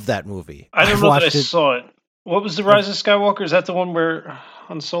 I love that movie. I don't know that I saw it. What was the Rise of Skywalker? Is that the one where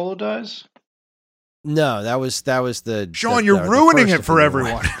Han Solo dies? No, that was the Sean, you're ruining it for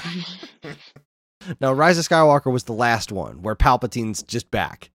everyone. No, Rise of Skywalker was the last one where Palpatine's just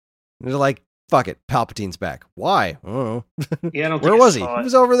back. And they're like, fuck it, Palpatine's back. Why? I don't know. Yeah, I don't Where was he? He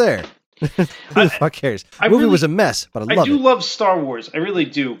was over there. Who the fuck cares? The movie was a mess, but I do love Star Wars. I really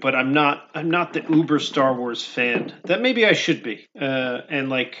do, but I'm not the uber Star Wars fan that maybe I should be. And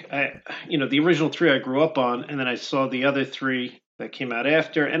like the original 3 I grew up on, and then I saw the other 3 that came out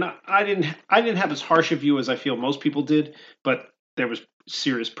after, and I didn't have as harsh a view as I feel most people did, but there was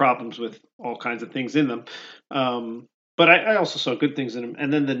serious problems with all kinds of things in them. But I also saw good things in them.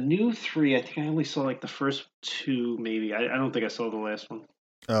 And then the new 3, I think I only saw like the first 2, maybe. I don't think I saw the last one.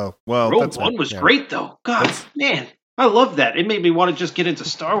 Oh, well. Rogue One was great, though. God, man. I love that. It made me want to just get into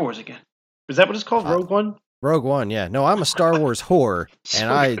Star Wars again. Is that what it's called, Rogue One? Rogue One, yeah. No, I'm a Star Wars whore,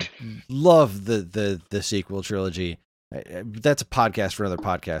 and I love the sequel trilogy. That's a podcast for another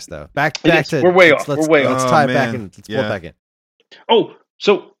podcast, though. Back to... We're way off. We're way off. Let's tie it back in. Let's pull it back in. Oh,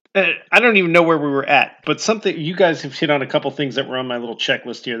 so... I don't even know where we were at, but something you guys have hit on a couple things that were on my little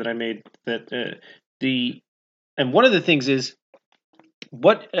checklist here that I made. And one of the things is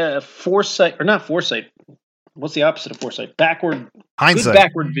what foresight or not foresight. What's the opposite of foresight? Hindsight. Good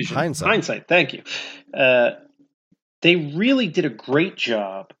backward vision. Hindsight. Thank you. They really did a great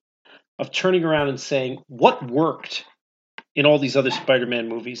job of turning around and saying what worked in all these other Spider-Man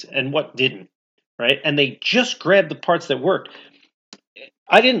movies and what didn't, right? And they just grabbed the parts that worked.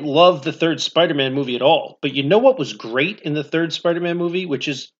 I didn't love the third Spider-Man movie at all, but you know what was great in the third Spider-Man movie, which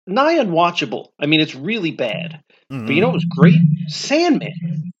is nigh unwatchable. I mean, it's really bad. Mm-hmm. But you know what was great?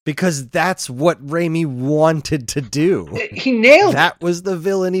 Sandman. Because that's what Raimi wanted to do. He nailed it. That was the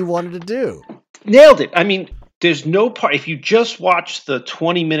villain he wanted to do. Nailed it. I mean, there's no part. If you just watch the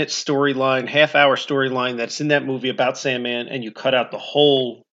 20-minute storyline, half-hour storyline that's in that movie about Sandman, and you cut out the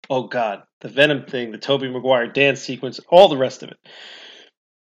whole, the Venom thing, the Tobey Maguire dance sequence, all the rest of it.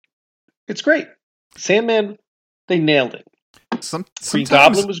 It's great. Sandman, they nailed it. Green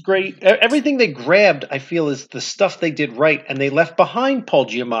Goblin was great. Everything they grabbed, I feel, is the stuff they did right, and they left behind Paul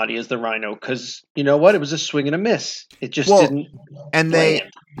Giamatti as the Rhino because you know what? It was a swing and a miss. It just didn't. And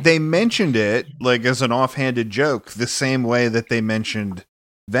they mentioned it like as an offhanded joke, the same way that they mentioned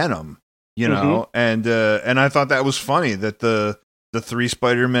Venom, you know, and I thought that was funny that the three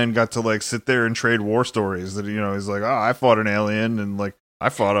Spider-Men got to like sit there and trade war stories. That, you know, he's like, oh, I fought an alien, and like I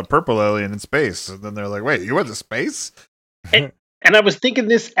fought a purple alien in space, and then they're like, wait, you went to space? And I was thinking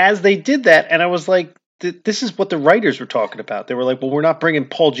this as they did that, and I was like, this is what the writers were talking about. They were like, well, we're not bringing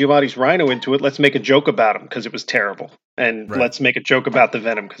Paul Giamatti's Rhino into it. Let's make a joke about him because it was terrible. And let's make a joke about the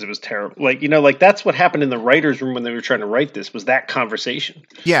Venom because it was terrible. Like, you know, like that's what happened in the writer's room when they were trying to write this, was that conversation.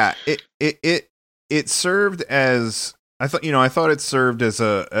 Yeah, it served as, I thought it served as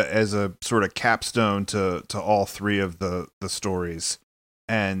a sort of capstone to all three of the stories.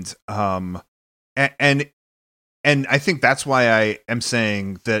 And I think that's why I am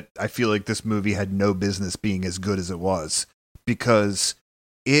saying that I feel like this movie had no business being as good as it was, because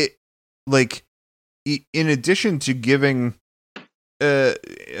it, like, in addition to giving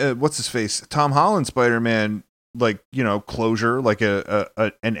what's his face, Tom Holland Spider-Man, like, you know, closure, like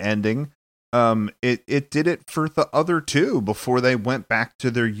an ending, it did it for the other two before they went back to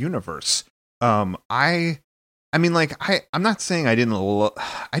their universe. I mean, like, I'm not saying I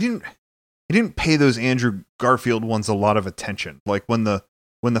didn't pay those Andrew Garfield ones a lot of attention. Like when the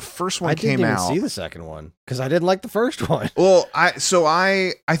first one came out, I didn't even see the second one because I didn't like the first one. Well, I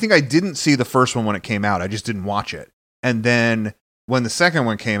think I didn't see the first one when it came out. I just didn't watch it. And then when the second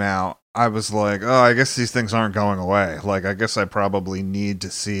one came out, I was like, oh, I guess these things aren't going away. Like, I guess I probably need to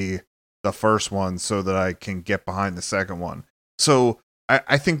see the first one so that I can get behind the second one. So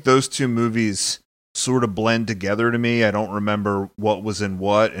I think those two movies sort of blend together to me. I don't remember what was in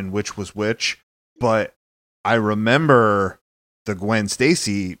what and which was which, but I remember the Gwen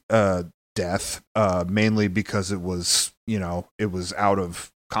Stacy death mainly because it was, you know, it was out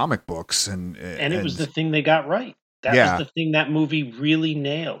of comic books and it was the thing they got right. That was the thing that movie really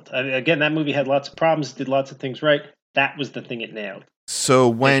nailed. I mean, again, that movie had lots of problems, did lots of things right. That was the thing it nailed. So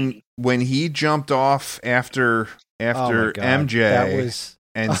when he jumped off after MJ, that was...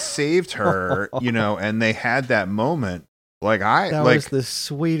 and saved her, you know, and they had that moment. Like, that was the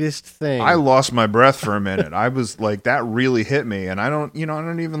sweetest thing. I lost my breath for a minute. I was like, that really hit me. And I don't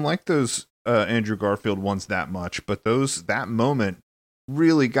even like those Andrew Garfield ones that much, but that moment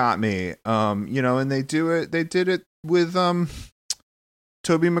really got me. You know, and they did it with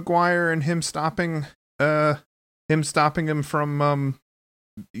Tobey Maguire and him stopping him from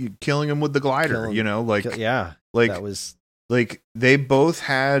killing him with the glider, you know, like, like that was, like, they both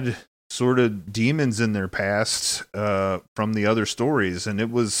had sort of demons in their past from the other stories, and it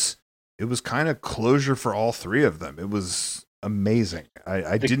was kind of closure for all three of them. It was amazing.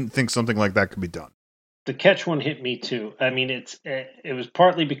 I didn't think something like that could be done. The catch one hit me too. I mean, it was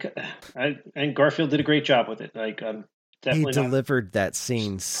partly because and Garfield did a great job with it. Like, definitely he delivered that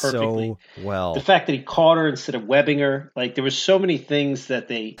scene perfectly. So well. The fact that he caught her instead of webbing her, like, there was so many things that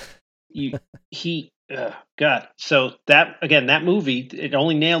God. So that movie, it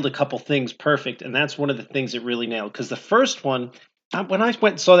only nailed a couple things perfect. And that's one of the things it really nailed. Because the first one, when I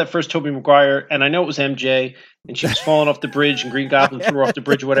went and saw that first Tobey Maguire, and I know it was MJ, and she was falling off the bridge, and Green Goblin threw her off the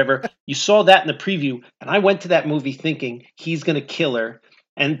bridge or whatever. You saw that in the preview. And I went to that movie thinking he's going to kill her.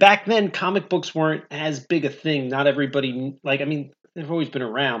 And back then, comic books weren't as big a thing. Not everybody, like, I mean, they've always been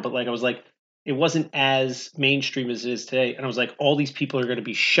around. But, like, I was like, it wasn't as mainstream as it is today. And I was like, all these people are going to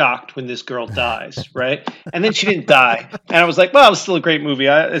be shocked when this girl dies, right? And then she didn't die. And I was like, well, it was still a great movie.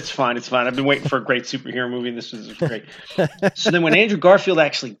 It's fine. It's fine. I've been waiting for a great superhero movie, and this was great. So then when Andrew Garfield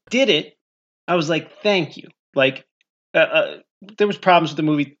actually did it, I was like, thank you. Like, there was problems with the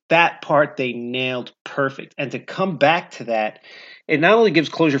movie. That part they nailed perfect. And to come back to that, it not only gives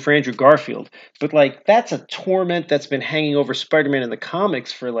closure for Andrew Garfield, but, like, that's a torment that's been hanging over Spider-Man in the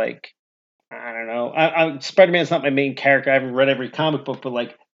comics for, like, I don't know. Spider-Man's not my main character. I haven't read every comic book, but,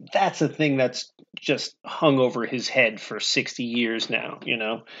 like, that's a thing that's just hung over his head for 60 years now, you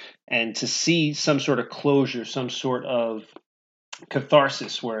know? And to see some sort of closure, some sort of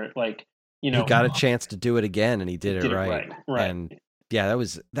catharsis where, like, you know, he got a chance to do it again, and he did it right. And yeah,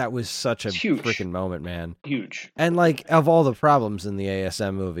 that was such a freaking moment, man. Huge. And, like, of all the problems in the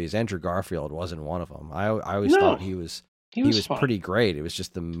ASM movies, Andrew Garfield wasn't one of them. I always thought he was pretty great. It was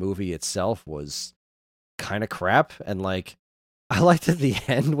just the movie itself was kind of crap. And, like, I liked at the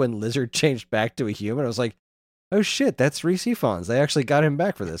end when Lizard changed back to a human. I was like, oh shit, that's Rhys Ifans. They actually got him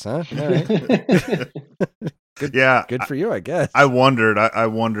back for this, huh? All right. Good for you, I guess. I wondered,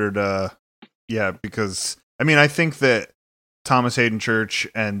 because, I mean, I think that Thomas Hayden Church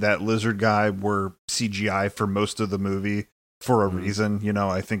and that Lizard guy were CGI for most of the movie for a reason. You know,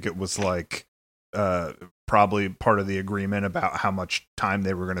 I think it was like, probably part of the agreement about how much time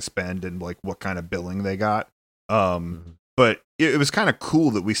they were going to spend and, like, what kind of billing they got. But it was kind of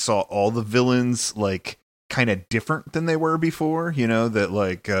cool that we saw all the villains like kind of different than they were before. You know that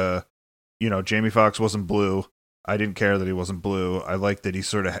like Jamie Foxx wasn't blue. I didn't care that he wasn't blue. I like that he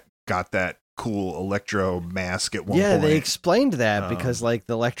sort of got that cool electro mask at one point. Yeah, they explained that because like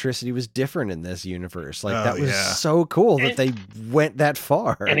the electricity was different in this universe. Like that was so cool that they went that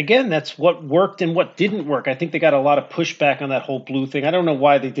far. And again, that's what worked and what didn't work. I think they got a lot of pushback on that whole blue thing. I don't know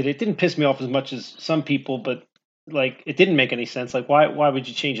why they did it. It didn't piss me off as much as some people, but like it didn't make any sense. Like why would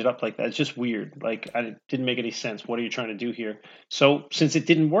you change it up like that? It's just weird. Like it didn't make any sense. What are you trying to do here? So since it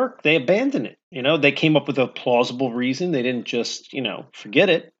didn't work, they abandoned it. You know, they came up with a plausible reason. They didn't just, forget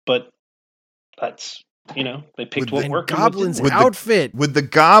it, but that's, they picked what worked. Goblin's outfit. With the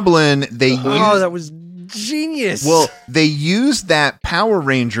Goblin, they used... Oh, that was genius. Well, they used that Power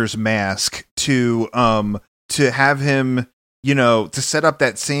Rangers mask to have him, to set up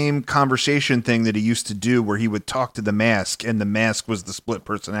that same conversation thing that he used to do where he would talk to the mask and the mask was the split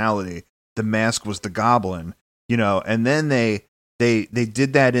personality. The mask was the Goblin, and then they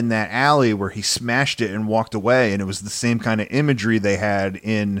did that in that alley where he smashed it and walked away. And it was the same kind of imagery they had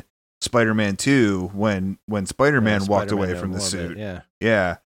in Spider-Man 2 when Spider-Man walked away from the suit.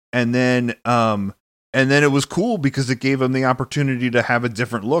 Yeah. And then it was cool because it gave him the opportunity to have a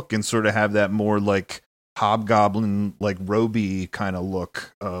different look and sort of have that more like Hobgoblin, like Roby kind of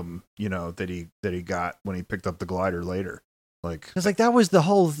look, that he got when he picked up the glider later. Like, it's like that was the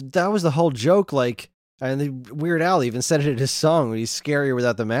whole joke. Like, and the Weird Al even said it in his song when he's scarier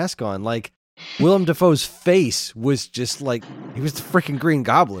without the mask on. Like, Willem Dafoe's face was just like, he was the freaking Green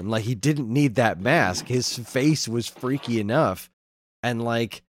Goblin. Like, he didn't need that mask. His face was freaky enough. And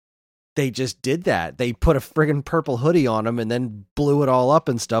like, they just did that. They put a friggin' purple hoodie on him and then blew it all up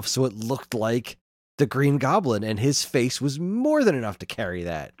and stuff. So it looked like the Green Goblin, and his face was more than enough to carry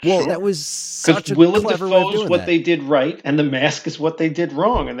that. Well, that was such a Willem clever way of Dafoe's doing what that. they did right, and the mask is what they did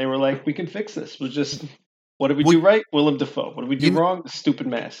wrong. And they were like, we can fix this. It was just... What did we do right? Willem Dafoe. What did we do wrong? The stupid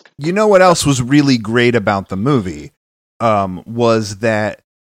mask. You know what else was really great about the movie? Was that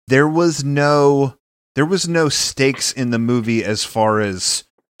there was no stakes in the movie as far as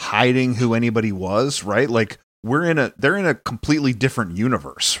hiding who anybody was, right? Like they're in a completely different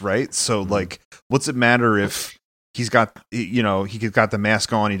universe, right? So like, what's it matter if he's got, he's got the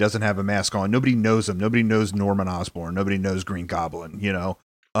mask on, he doesn't have a mask on. Nobody knows him. Nobody knows Norman Osborn. Nobody knows Green Goblin,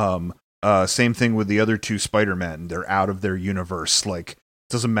 Same thing with the other two Spider-Men. They're out of their universe. Like, it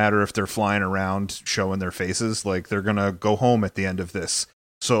doesn't matter if they're flying around showing their faces. Like, they're going to go home at the end of this.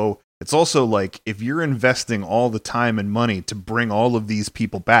 So it's also like, if you're investing all the time and money to bring all of these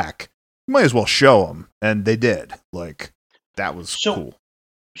people back, you might as well show them. And they did. Like, that was cool.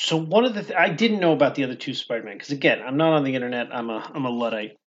 So one of the I didn't know about the other two Spider-Man because again, I'm not on the internet. I'm a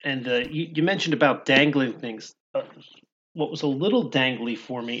Luddite, and you mentioned about dangling things. What was a little dangly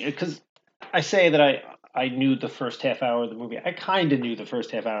for me because I say that I knew the first half hour of the movie. I kind of knew the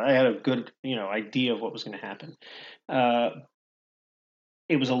first half hour. I had a good idea of what was going to happen.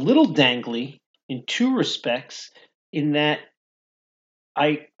 It was a little dangly in two respects. In that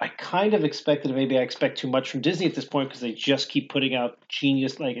I kind of expected, maybe I expect too much from Disney at this point because they just keep putting out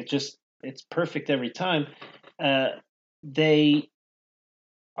genius, like it's perfect every time. I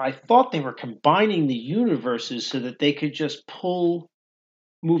thought they were combining the universes so that they could just pull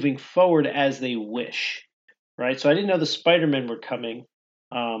moving forward as they wish, right? So I didn't know the Spider-Men were coming.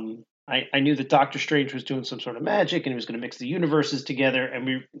 I knew that Doctor Strange was doing some sort of magic and he was going to mix the universes together. And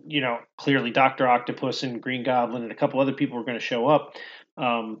we, clearly Dr. Octopus and Green Goblin and a couple other people were going to show up.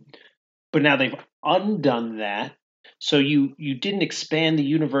 But now they've undone that. So you didn't expand the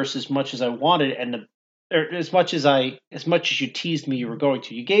universe as much as I wanted. And as much as you teased me you were going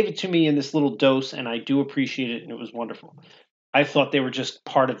to. You gave it to me in this little dose, and I do appreciate it, and it was wonderful. I thought they were just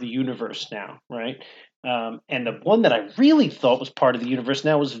part of the universe now, right? And the one that I really thought was part of the universe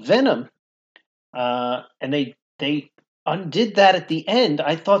now was Venom. And they undid that at the end.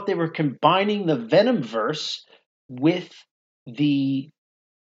 I thought they were combining the Venomverse with the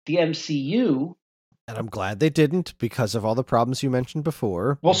MCU. And I'm glad they didn't because of all the problems you mentioned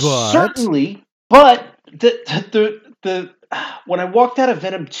before. Well, certainly. But the when I walked out of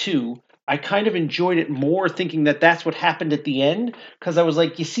Venom 2, I kind of enjoyed it more thinking that that's what happened at the end because I was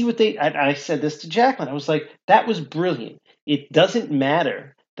like, you see what I said this to Jacqueline. I was like, that was brilliant. It doesn't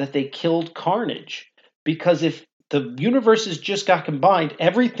matter that they killed Carnage because if the universes just got combined,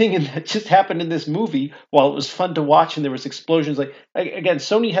 everything that just happened in this movie, while it was fun to watch and there was explosions, like again,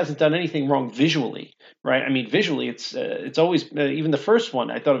 Sony hasn't done anything wrong visually, right? I mean, visually, it's always even the first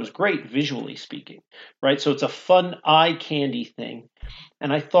one. I thought it was great visually speaking, right? So it's a fun eye candy thing,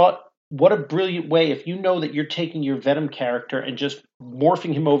 and I thought what a brilliant way, if you know that you're taking your Venom character and just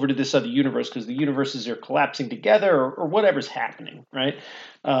morphing him over to this other universe because the universes are collapsing together or whatever's happening, right?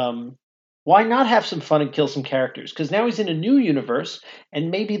 Why not have some fun and kill some characters? Because now he's in a new universe,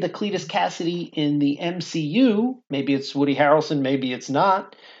 and maybe the Cletus Cassidy in the MCU, maybe it's Woody Harrelson, maybe it's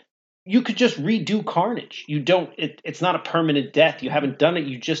not. You could just redo Carnage. You don't. It's not a permanent death. You haven't done it.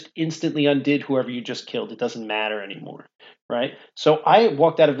 You just instantly undid whoever you just killed. It doesn't matter anymore, right? So I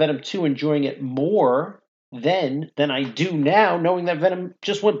walked out of Venom 2 enjoying it more then than I do now, knowing that Venom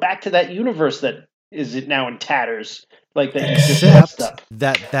just went back to that universe that is it now in tatters, like that. He's just messed up.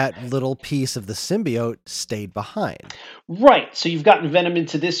 That little piece of the symbiote stayed behind. Right. So you've gotten Venom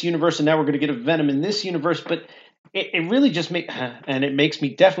into this universe, and now we're going to get a Venom in this universe, but. It really just makes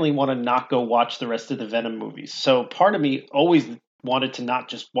me definitely want to not go watch the rest of the Venom movies. So part of me always wanted to not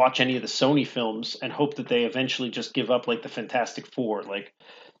just watch any of the Sony films and hope that they eventually just give up like the Fantastic Four, like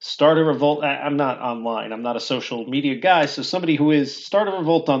start a revolt. I'm not online. I'm not a social media guy. So somebody who is start a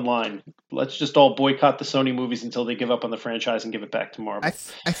revolt online. Let's just all boycott the Sony movies until they give up on the franchise and give it back to Marvel.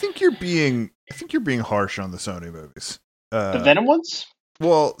 I think you're being harsh on the Sony movies. The Venom ones?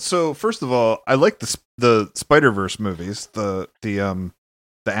 Well, so first of all, I like the Spider-Verse movies, the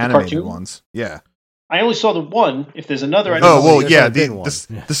animated ones. Yeah. I only saw the one. If there's another, I don't know. Well, yeah,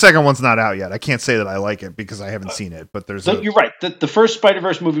 the second one's not out yet. I can't say that I like it because I haven't seen it, but there's You're right. The first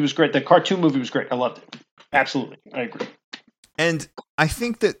Spider-Verse movie was great. The cartoon movie was great. I loved it. Absolutely. I agree. And I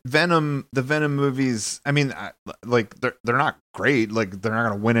think that the Venom movies, I mean, like they're not great. Like they're not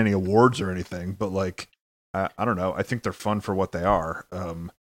going to win any awards or anything, but like I don't know. I think they're fun for what they are. I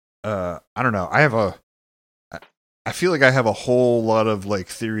don't know. I feel like I have a whole lot of like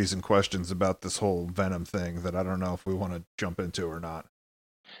theories and questions about this whole Venom thing that I don't know if we want to jump into or not.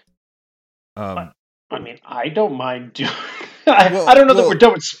 I mean, I don't mind doing. I don't know that we're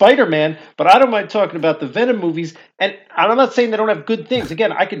done with Spider-Man, but I don't mind talking about the Venom movies. And I'm not saying they don't have good things.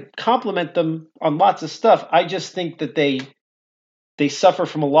 Again, I could compliment them on lots of stuff. I just think that they suffer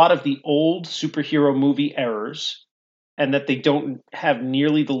from a lot of the old superhero movie errors, and that they don't have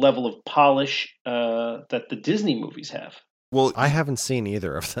nearly the level of polish that the Disney movies have. Well, I haven't seen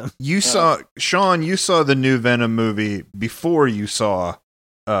either of them. You saw the new Venom movie before you saw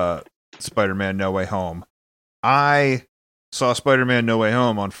Spider-Man No Way Home. I saw Spider-Man No Way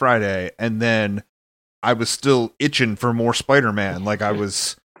Home on Friday, and then I was still itching for more Spider-Man. Like I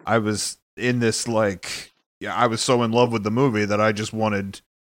was in this like. Yeah, I was so in love with the movie that I just wanted,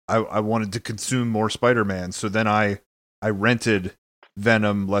 I wanted to consume more Spider-Man. So then I rented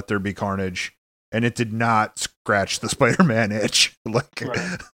Venom, Let There Be Carnage, and it did not scratch the Spider-Man itch.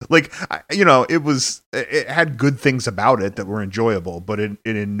 It had good things about it that were enjoyable, but it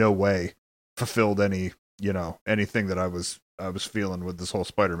in no way fulfilled anything that I was feeling with this whole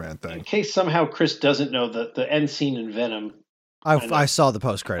Spider-Man thing. In case somehow Chris doesn't know that the end scene in Venom. I saw the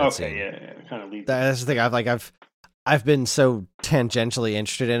post-credit scene. Okay, yeah, kind of leave. That's the thing. I've been so tangentially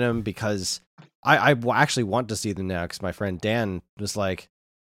interested in them because I actually want to see them now because my friend Dan was like,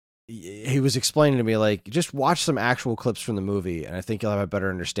 he was explaining to me like, just watch some actual clips from the movie, and I think you'll have a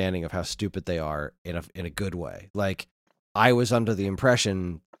better understanding of how stupid they are in a good way. Like, I was under the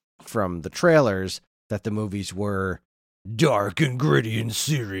impression from the trailers that the movies were dark and gritty and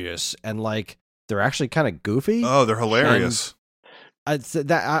serious, and like they're actually kind of goofy. Oh, they're hilarious.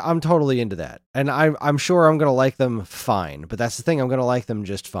 I'm totally into that, and I'm sure I'm gonna like them fine. But that's the thing, I'm gonna like them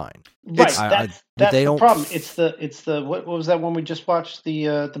just fine. Right, that's the problem. It's the what was that one we just watched?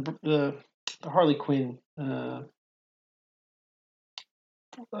 The Harley Quinn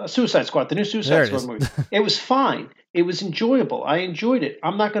Suicide Squad, the new Suicide Squad movie. It was fine. It was enjoyable. I enjoyed it.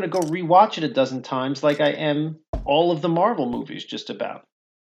 I'm not going to go rewatch it a dozen times like I am all of the Marvel movies. Just about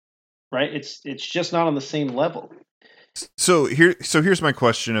right. It's just not on the same level. So here's my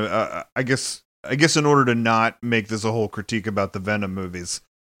question. I guess in order to not make this a whole critique about the Venom movies,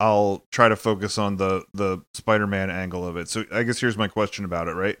 I'll try to focus on the Spider-Man angle of it. So I guess here's my question about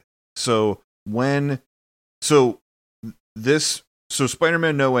it, right? So Spider-Man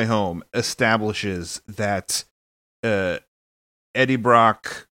No Way Home establishes that Eddie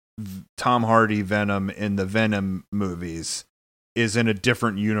Brock, Tom Hardy Venom in the Venom movies is in a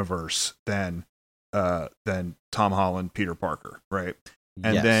different universe than Tom Holland Peter Parker, right?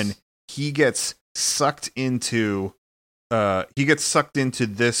 And then he gets sucked into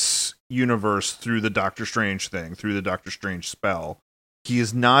this universe through the Doctor Strange thing, through the Doctor Strange spell. He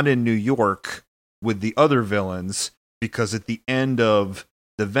is not in New York with the other villains because at the end of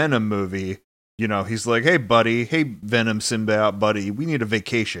the Venom movie, he's like, "Hey buddy, hey Venom symbiote buddy, we need a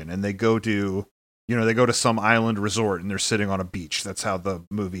vacation." And they go to they go to some island resort and they're sitting on a beach. That's how the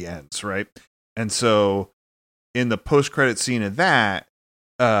movie ends, right? And so in the post-credit scene of that,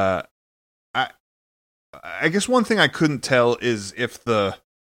 I guess one thing I couldn't tell is if the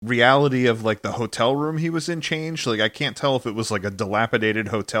reality of like the hotel room he was in changed. Like I can't tell if it was like a dilapidated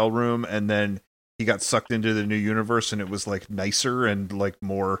hotel room and then he got sucked into the new universe and it was like nicer and like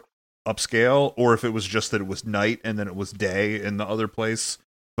more upscale, or if it was just that it was night and then it was day in the other place.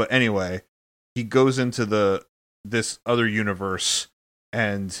 But anyway, he goes into this other universe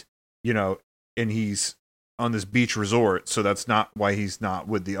and and he's on this beach resort, so that's not why he's not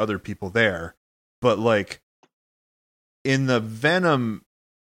with the other people there. But like in the Venom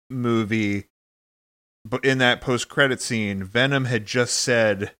movie, but in that post-credit scene, Venom had just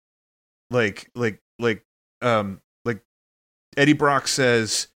said like Eddie Brock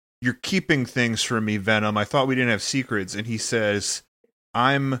says, "You're keeping things from me, Venom. I thought we didn't have secrets." And he says,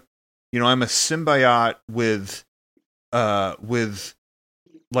 I'm a symbiote with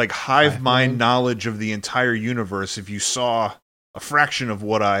like hive mind knowledge of the entire universe. If you saw a fraction of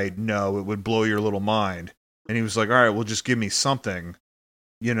what I know, it would blow your little mind. And he was like, all right, well, just give me something,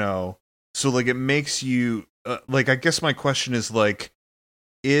 So like it makes you like, I guess my question is like,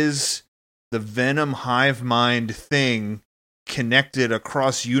 is the Venom hive mind thing connected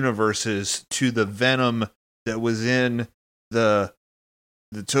across universes to the Venom that was in the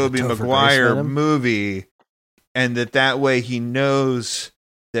Tobey Maguire movie, and that way he knows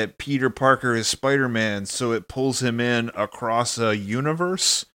that Peter Parker is Spider-Man, so it pulls him in across a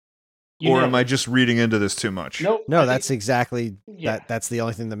universe? Or am I just reading into this too much? Nope. No, that's exactly that's the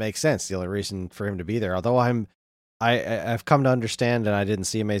only thing that makes sense. The only reason for him to be there. Although I've come to understand, and I didn't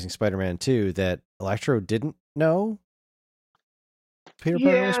see Amazing Spider-Man 2, that Electro didn't know Peter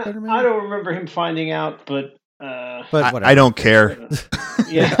Parker was Spider-Man. I don't remember him finding out, but whatever. I don't care.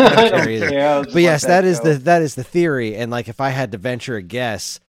 Yeah, I don't care. But yes, that is the theory. And like, if I had to venture a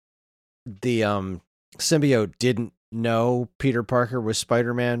guess, the symbiote didn't know Peter Parker was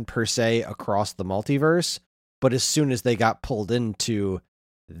Spider-Man per se across the multiverse, but as soon as they got pulled into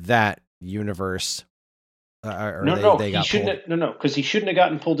that universe, because he shouldn't have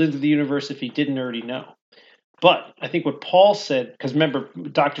gotten pulled into the universe if he didn't already know. But I think what Paul said, because remember,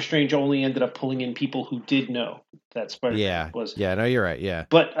 Doctor Strange only ended up pulling in people who did know that Spider-Man was. Yeah, no, you're right. Yeah.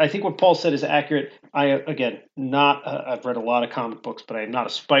 But I think what Paul said is accurate. I've read a lot of comic books, but I am not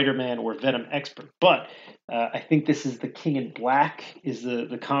a Spider-Man or Venom expert. But I think this is the King in Black is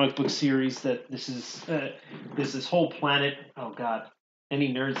the comic book series that this is. There's this whole planet. Oh God,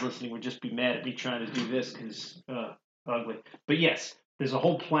 any nerds listening would just be mad at me trying to do this because ugly. But yes, there's a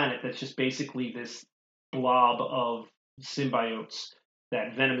whole planet that's just basically this blob of symbiotes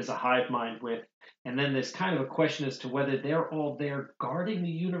that Venom is a hive mind with. And then there's kind of a question as to whether they're all there guarding the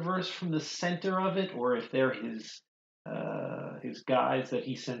universe from the center of it, or if they're his guys that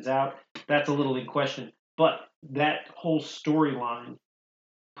he sends out. That's a little in question. But that whole storyline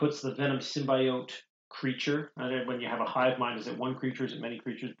puts the Venom symbiote creature, I don't know, when you have a hive mind, is it one creature, is it many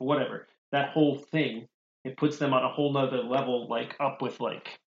creatures, but whatever. That whole thing, it puts them on a whole nother level, like up with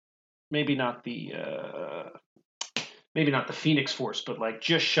like maybe not the Phoenix Force, but like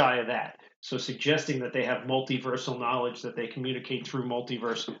just shy of that. So suggesting that they have multiversal knowledge, that they communicate through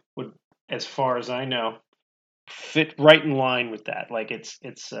multiverse, would, as far as I know, fit right in line with that. Like it's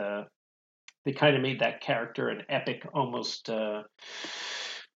they kind of made that character an epic, almost what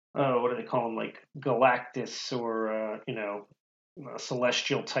do they call him, like Galactus or a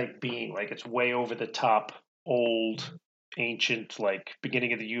celestial type being. Like it's way over the top, old, ancient, like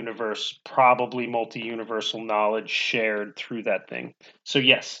beginning of the universe, probably multi-universal knowledge shared through that thing. So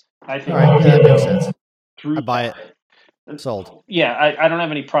yes, I think that makes sense. I buy it. Sold. Yeah, I don't have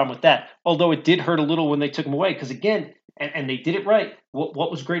any problem with that. Although it did hurt a little when they took him away, because again, and they did it right.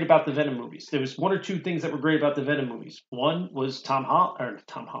 What was great about the Venom movies? There was one or two things that were great about the Venom movies. One was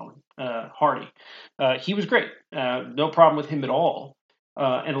Hardy. He was great. No problem with him at all.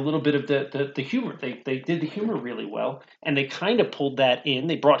 And a little bit of the humor. They did the humor really well, and they kind of pulled that in.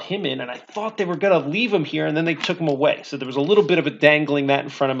 They brought him in, and I thought they were going to leave him here, and then they took him away. So there was a little bit of a dangling that in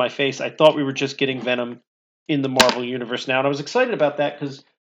front of my face. I thought we were just getting Venom in the Marvel Universe now, and I was excited about that because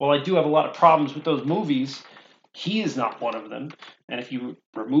while I do have a lot of problems with those movies, he is not one of them. And if you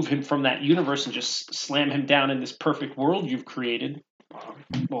remove him from that universe and just slam him down in this perfect world you've created,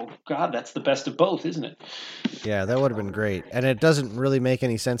 well, God, that's the best of both, isn't it? Yeah, that would have been great. And it doesn't really make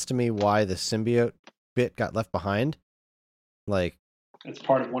any sense to me why the symbiote bit got left behind. Like, it's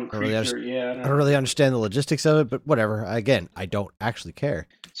part of one creature. I don't really understand the logistics of it, but whatever. Again, I don't actually care.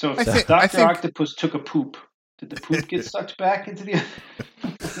 So if Dr. Octopus took a poop, Did the poop get sucked back into the?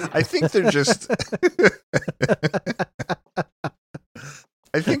 I think they're just.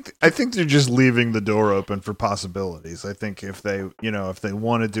 I think they're just leaving the door open for possibilities. I think if they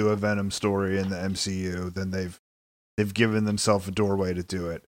want to do a Venom story in the MCU, then they've given themselves a doorway to do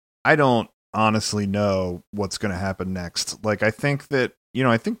it. I don't honestly know what's going to happen next. Like, I think that,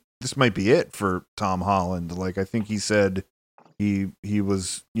 I think this might be it for Tom Holland. Like, I think he said he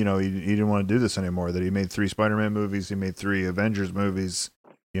was, he didn't want to do this anymore, that he made 3 Spider-Man movies, he made 3 Avengers movies,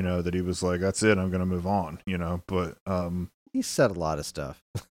 that he was like, that's it, I'm going to move on, but he said a lot of stuff.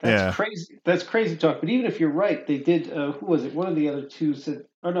 That's crazy. That's crazy talk. But even if you're right, they did. Who was it? One of the other two said,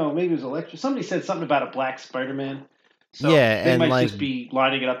 or no, maybe it was Electro. Somebody said something about a black Spider-Man. So yeah, they and might just be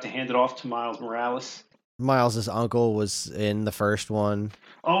lining it up to hand it off to Miles Morales. Miles' uncle was in the first one.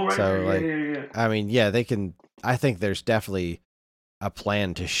 Oh, right. So, Yeah. I mean, yeah, they can. I think there's definitely a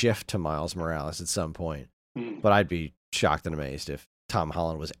plan to shift to Miles Morales at some point. But I'd be shocked and amazed if Tom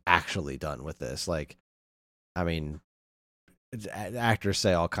Holland was actually done with this. Like, I mean, actors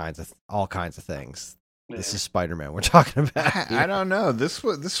say all kinds of things. Yeah. This is Spider-Man we're talking about. I don't know. This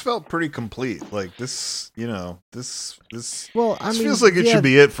felt pretty complete. Like this, Well, I mean, feels like it should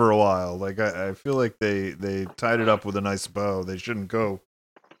be it for a while. Like I feel like they tied it up with a nice bow. They shouldn't go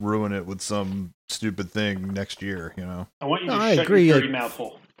ruin it with some stupid thing next year. I want you to shut your dirty mouth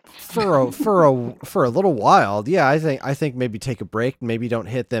hole. For a little while, yeah. I think maybe take a break. Maybe don't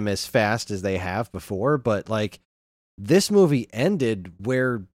hit them as fast as they have before. But like, this movie ended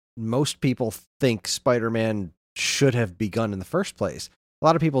where most people think Spider-Man should have begun in the first place. A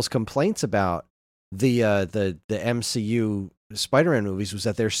lot of people's complaints about the MCU Spider-Man movies was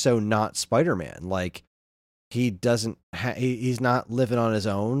that they're so not Spider-Man. Like, he doesn't he's not living on his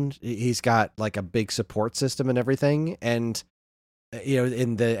own. He's got like a big support system and everything. And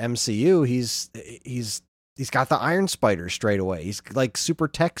in the MCU, he's got the Iron Spider straight away. He's like super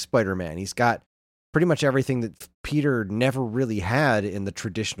tech Spider-Man. He's got pretty much everything that Peter never really had in the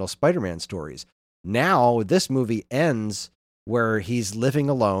traditional Spider-Man stories. Now, this movie ends where he's living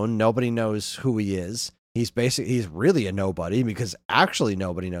alone. Nobody knows who he is. He's really a nobody, because actually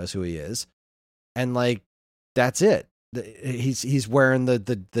nobody knows who he is. And like, that's it. He's wearing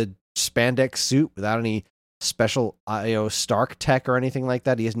the spandex suit without any special Stark tech or anything like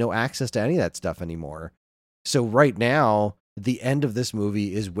that. He has no access to any of that stuff anymore. So right now, the end of this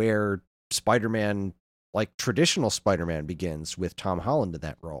movie is where Spider-Man, like traditional Spider-Man, begins with Tom Holland in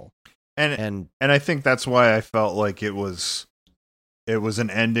that role. And I think that's why I felt like it was an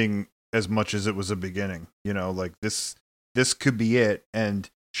ending as much as it was a beginning. Like this could be it. And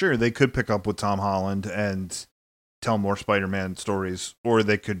sure, they could pick up with Tom Holland and tell more Spider-Man stories, or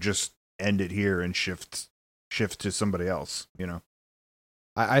they could just end it here and shift to somebody else.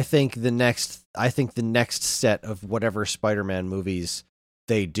 I think the next set of whatever Spider-Man movies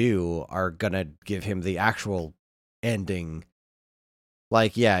they do are gonna give him the actual ending.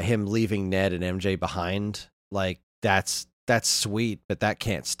 Like, yeah, him leaving Ned and MJ behind, like that's sweet, but that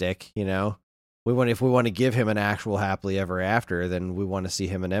can't stick. If we want to give him an actual happily ever after, then we want to see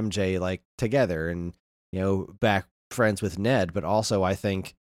him and MJ like together and back friends with Ned. But also, I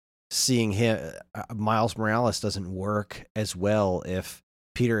think seeing him Miles Morales doesn't work as well if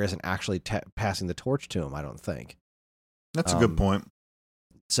Peter isn't actually passing the torch to him. I don't think that's a good point.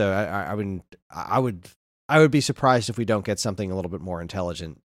 So I would be surprised if we don't get something a little bit more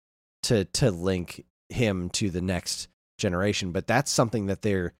intelligent to link him to the next generation. But that's something that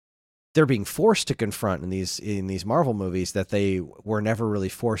they're being forced to confront in these Marvel movies that they were never really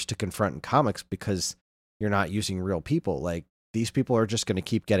forced to confront in comics, because you're not using real people. Like, these people are just going to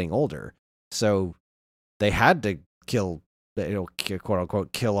keep getting older. So they had to kill, quote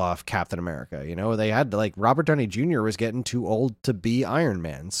unquote, kill off Captain America. They had to, like, Robert Downey Jr. was getting too old to be Iron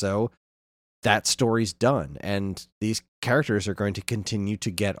Man. So that story's done. And these characters are going to continue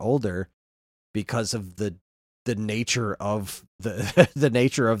to get older because of the nature of the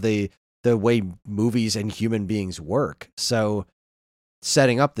nature of the way movies and human beings work. So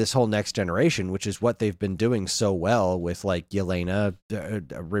setting up this whole next generation, which is what they've been doing so well with like Yelena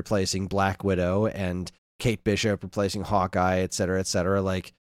replacing Black Widow and Kate Bishop replacing Hawkeye, et cetera,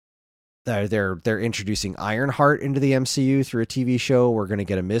 like they're introducing Ironheart into the MCU through a TV show. We're going to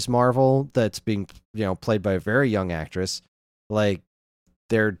get a Ms. Marvel that's being, played by a very young actress. Like,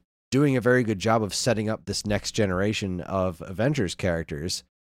 they're doing a very good job of setting up this next generation of Avengers characters.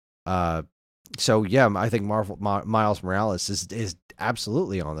 So yeah, I think Miles Morales is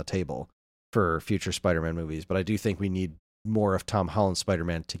absolutely on the table for future Spider-Man movies, but I do think we need more of Tom Holland's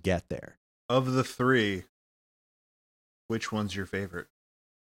Spider-Man to get there. Of the 3, which one's your favorite?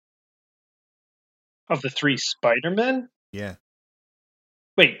 Of the three Spider-Men? Yeah.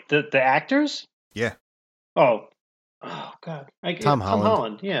 Wait, the actors? Yeah. Oh God, Tom Holland.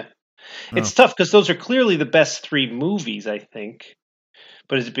 Holland. Yeah, Oh. it's tough because those are clearly the best three movies, I think.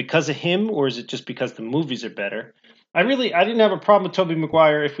 But is it because of him, or is it just because the movies are better? I didn't have a problem with Tobey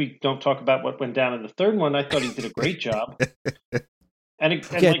Maguire. If we don't talk about what went down in the third one, I thought he did a great job. And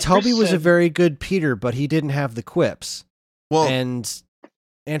Yeah, like Toby Chris was a said- very good Peter, but he didn't have the quips. Well, And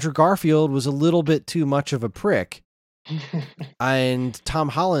Andrew Garfield was a little bit too much of a prick. And Tom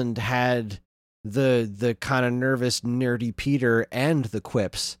Holland had the kind of nervous, nerdy Peter and the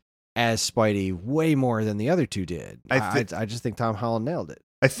quips as Spidey way more than the other two did. I just think Tom Holland nailed it.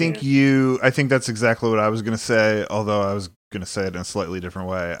 I think that's exactly what I was going to say, although I was going to say it in a slightly different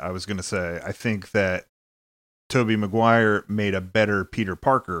way. I was going to say, I think that Tobey Maguire made a better Peter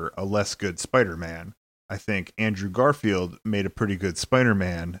Parker, a less good Spider-Man. I think Andrew Garfield made a pretty good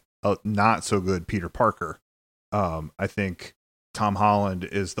Spider-Man, a not so good Peter Parker. I think Tom Holland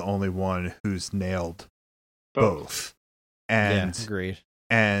is the only one who's nailed both. And yeah, agreed.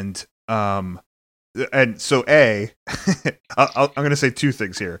 And so I'm going to say two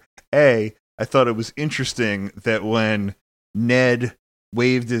things here. I thought it was interesting that when Ned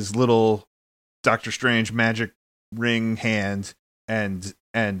waved his little Doctor Strange magic ring hand and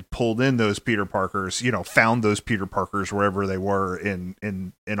pulled in those Peter Parkers, found those Peter Parkers wherever they were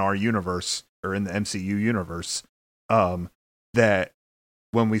in our universe or in the MCU universe, that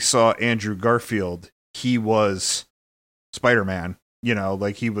when we saw Andrew Garfield, he was Spider-Man,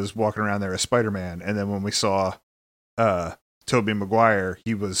 like he was walking around there as Spider-Man. And then when we saw Tobey Maguire,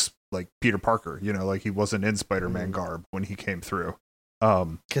 he was like Peter Parker, like he wasn't in Spider-Man garb when he came through.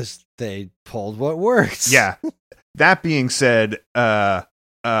 Because they pulled what works. Yeah. That being said,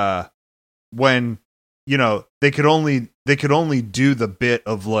 when they could only do the bit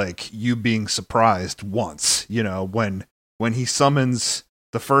of like you being surprised once, when he summons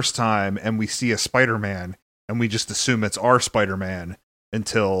the first time and we see a Spider-Man and we just assume it's our Spider-Man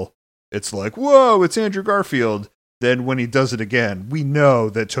until it's like, whoa, it's Andrew Garfield. Then when he does it again, we know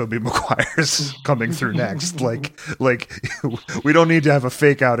that Tobey Maguire's coming through next. Like we don't need to have a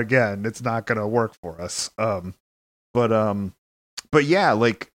fake out again. It's not going to work for us. But yeah,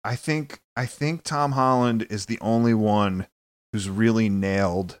 like I think Tom Holland is the only one who's really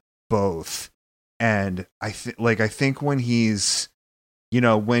nailed both. And I think when he's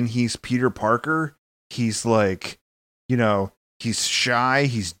Peter Parker, he's like, he's shy,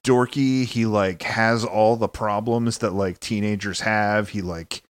 he's dorky, he like has all the problems that like teenagers have. He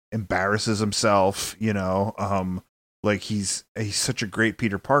like embarrasses himself, like he's such a great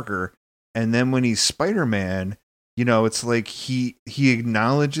Peter Parker. And then when he's Spider-Man, it's like he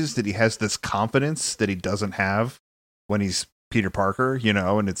acknowledges that he has this confidence that he doesn't have when he's Peter Parker,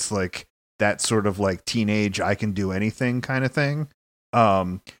 and it's like that sort of like teenage I can do anything kind of thing.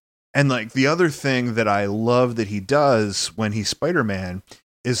 And like the other thing that I love that he does when he's Spider-Man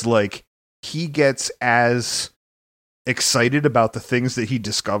is like he gets as excited about the things that he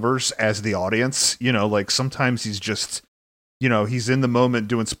discovers as the audience, like sometimes he's just, he's in the moment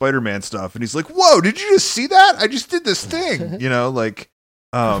doing Spider-Man stuff and he's like, whoa, did you just see that? I just did this thing, like,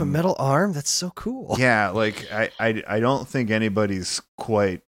 I have a metal arm. That's so cool. Yeah. Like I don't think anybody's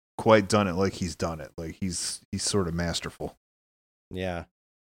quite done it like he's done it. Like he's sort of masterful. Yeah.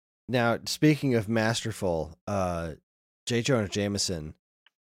 Now, speaking of masterful, J. Jonah Jameson,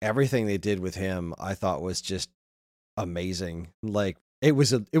 everything they did with him, I thought was just amazing. Like it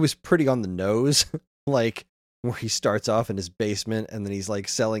was pretty on the nose, like where he starts off in his basement and then he's like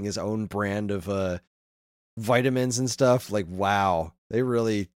selling his own brand of vitamins and stuff. Like, wow, they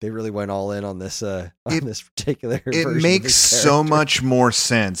really went all in on this this particular. It version makes of his so character. much more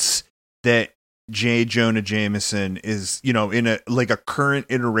sense that J. Jonah Jameson is, in a current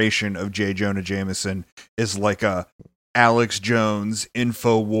iteration of J. Jonah Jameson is like a Alex Jones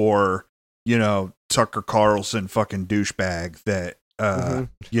InfoWar, Tucker Carlson fucking douchebag that, I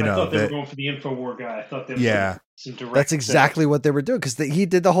thought they were going for the InfoWar guy. I thought they were some direct. That's exactly what they were doing because he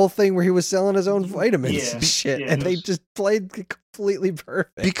did the whole thing where he was selling his own vitamins and shit, and they just played completely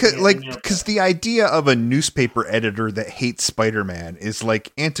perfect. Because the idea of a newspaper editor that hates Spider-Man is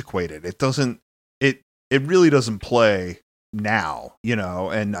like antiquated. It doesn't. It really doesn't play now,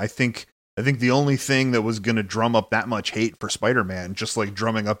 and I think the only thing that was going to drum up that much hate for Spider-Man, just like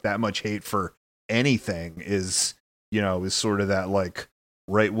drumming up that much hate for anything is sort of that like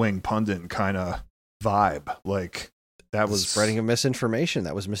right-wing pundit kind of vibe. Like that was spreading of misinformation.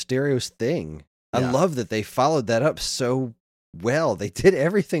 That was Mysterio's thing. Yeah. I love that they followed that up so well. They did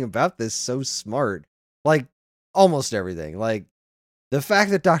everything about this so smart. Like almost everything. Like The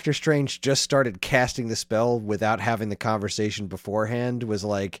fact that Doctor Strange just started casting the spell without having the conversation beforehand was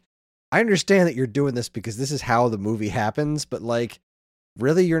like, I understand that you're doing this because this is how the movie happens, but like,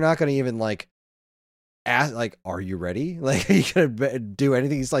 really, you're not going to even like ask, like, are you ready? Like, are you going to do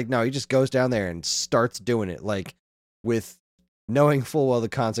anything? He's like, no, he just goes down there and starts doing it, like, with knowing full well the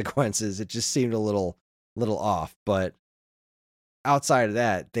consequences. It just seemed a little off, but outside of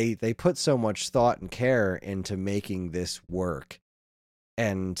that, they put so much thought and care into making this work.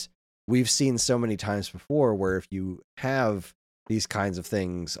 And we've seen so many times before where if you have these kinds of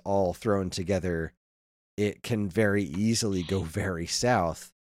things all thrown together, it can very easily go very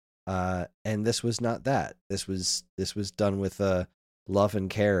south. And this was not that. This was done with love and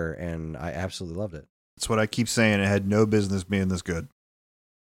care, and I absolutely loved it. That's what I keep saying. It had no business being this good.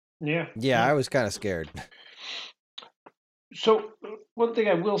 Yeah, I was kind of scared. So one thing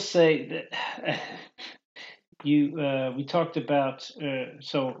I will say that we talked about.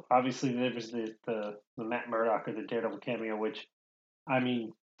 So obviously there was the Matt Murdock or the Daredevil cameo, which I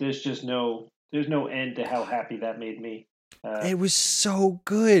mean, there's no end to how happy that made me. It was so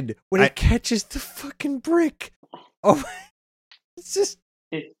good when it catches the fucking brick. Oh, it's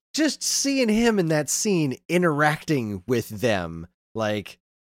just seeing him in that scene interacting with them. Like,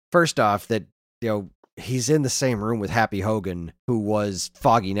 first off, that he's in the same room with Happy Hogan, who was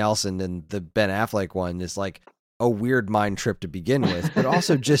Foggy Nelson, and the Ben Affleck one is like a weird mind trip to begin with. But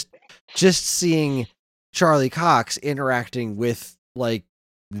also just seeing Charlie Cox interacting with like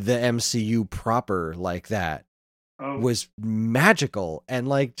the MCU proper like that was magical. And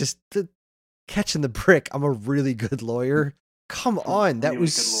like just catching the brick, I'm a really good lawyer. Come on, that really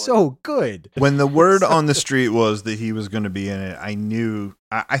was so good. When the word on the street was that he was going to be in it,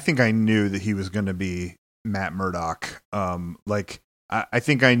 I think I knew that he was going to be Matt Murdock. I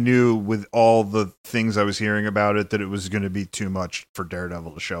think I knew with all the things I was hearing about it that it was going to be too much for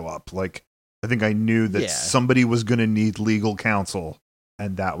Daredevil to show up. Like, I think I knew that somebody was going to need legal counsel,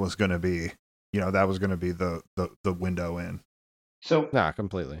 and that was going to be, the window in. So,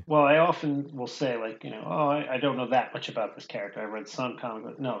 completely. Well, I often will say, like, I don't know that much about this character. I read some comic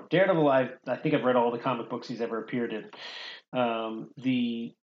books. No, Daredevil, I think I've read all the comic books he's ever appeared in.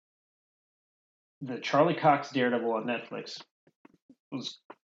 The Charlie Cox Daredevil on Netflix was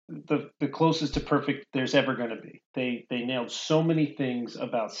the closest to perfect there's ever going to be. They nailed so many things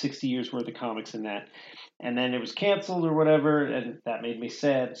about 60 years worth of comics in that. And then it was canceled or whatever, and that made me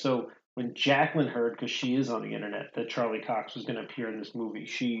sad. So when Jacqueline heard, because she is on the internet, that Charlie Cox was going to appear in this movie,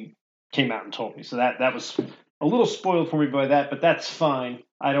 she came out and told me. So that was a little spoiled for me by that, but that's fine.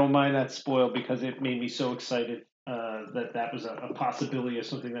 I don't mind that spoil because it made me so excited that was a possibility of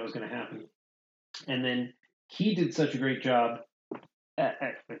something that was going to happen. And then he did such a great job,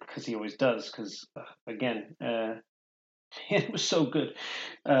 because he always does, because, again, it was so good.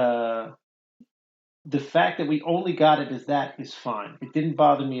 The fact that we only got it as that is fine. It didn't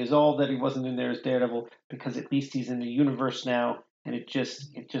bother me at all that he wasn't in there as Daredevil, because at least he's in the universe now, and it just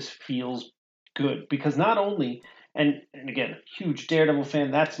feels good. Because not only, and again, huge Daredevil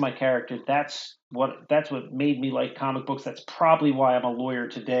fan, that's my character. That's what made me like comic books. That's probably why I'm a lawyer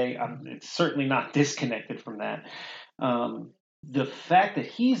today. It's certainly not disconnected from that. The fact that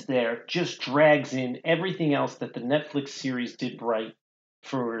he's there just drags in everything else that the Netflix series did right.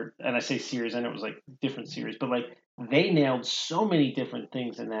 And I say series, I know it was like different series, but like they nailed so many different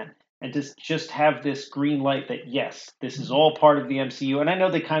things in that, and just have this green light that yes, this is all part of the MCU. And I know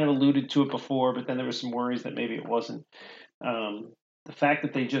they kind of alluded to it before, but then there were some worries that maybe it wasn't. The fact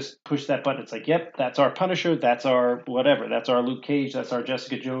that they just pushed that button, it's like, yep, that's our Punisher, that's our whatever, that's our Luke Cage, that's our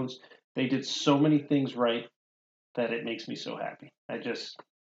Jessica Jones. They did so many things right that it makes me so happy. I just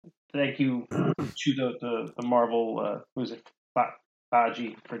thank you to the Marvel, who's it?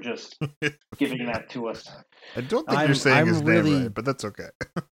 Baji, for just giving that to us. I don't think you're saying his name right, but that's okay.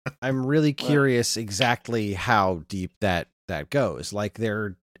 I'm really curious exactly how deep that goes. Like,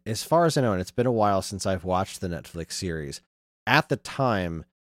 as far as I know, and it's been a while since I've watched the Netflix series, at the time,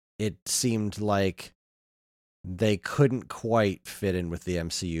 it seemed like they couldn't quite fit in with the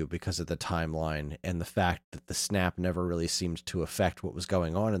MCU because of the timeline and the fact that the snap never really seemed to affect what was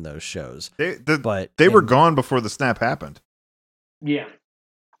going on in those shows. They were gone before the snap happened. Yeah,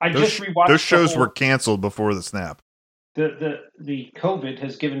 I just rewatched. Those shows were canceled before the snap. The COVID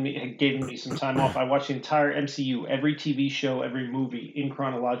has given me some time off. I watched the entire MCU, every TV show, every movie in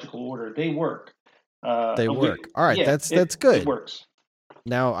chronological order. They work. They work. All right, that's good. It works.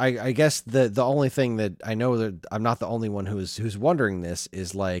 Now, I guess the only thing that I know that I'm not the only one who's wondering this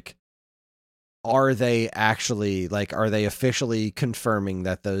is like, are they officially confirming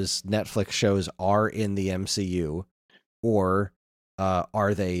that those Netflix shows are in the MCU, or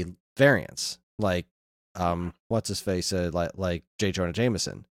are they variants? Like, what's his face? Like J. Jonah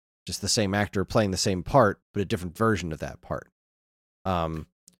Jameson, just the same actor playing the same part, but a different version of that part.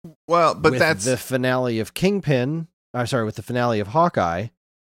 Well, but with that's the finale of Kingpin. I'm sorry, with the finale of Hawkeye.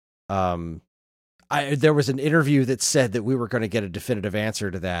 There was an interview that said that we were going to get a definitive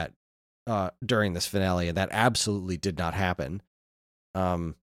answer to that during this finale, and that absolutely did not happen.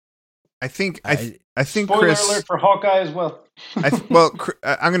 I think Spoiler Chris. alert for Hawkeye as well.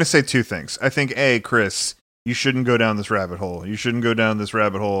 I'm going to say two things. I think Chris, you shouldn't go down this rabbit hole. You shouldn't go down this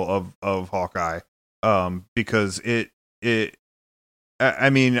rabbit hole of Hawkeye, because I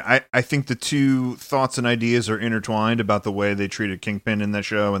think the two thoughts and ideas are intertwined about the way they treated Kingpin in that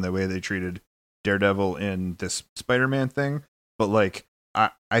show and the way they treated Daredevil in this Spider-Man thing. But like,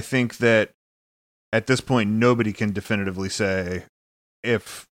 I think that at this point, nobody can definitively say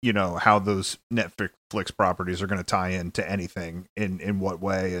if, how those Netflix properties are going to tie into anything in what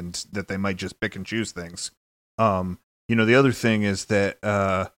way, and that they might just pick and choose things. The other thing is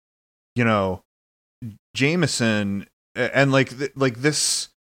that, Jameson, and this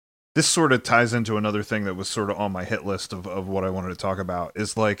sort of ties into another thing that was sort of on my hit list of what I wanted to talk about,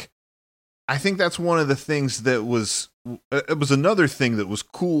 is like, I think that's one of the things that it was another thing that was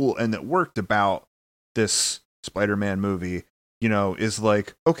cool and that worked about this Spider-Man movie, is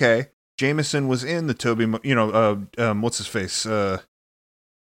like, okay, Jameson was in the Tobey, what's his face?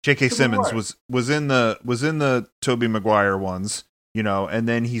 J.K. Simmons was in the Tobey Maguire ones, and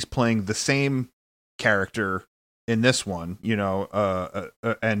then he's playing the same character in this one,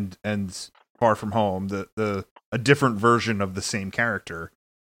 and Far From Home, a different version of the same character.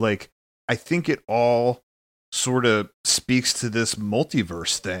 Like, I think it all sort of speaks to this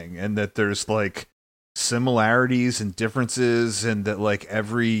multiverse thing, and that there's like similarities and differences, and that like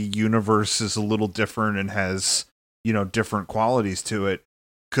every universe is a little different and has, different qualities to it.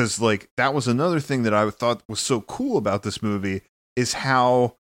 Because like, that was another thing that I thought was so cool about this movie, is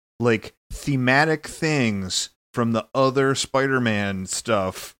how like thematic things from the other Spider-Man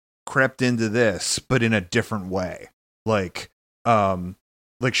stuff crept into this, but in a different way. Like Sean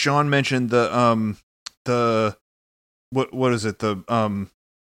mentioned the what is it?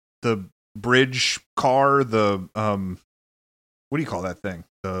 The bridge car, what do you call that thing?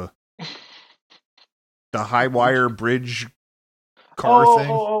 The high wire bridge car thing.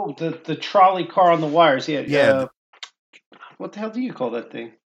 The trolley car on the wires. Yeah. What the hell do you call that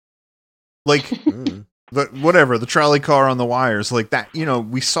thing? Like, the trolley car on the wires, like that.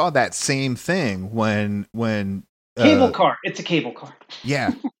 We saw that same thing when cable car. It's a cable car.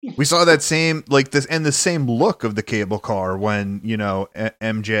 Yeah, we saw that same, like, this, and the same look of the cable car when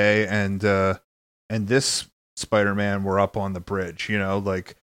MJ and this Spider-Man were up on the bridge.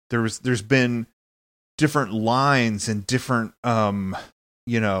 Like, there's been different lines and different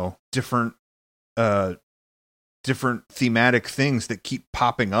different thematic things that keep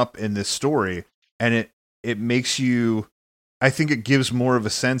popping up in this story, and it makes you, I think it gives more of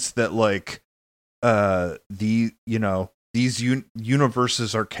a sense that like these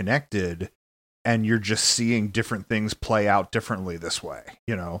universes are connected, and you're just seeing different things play out differently this way.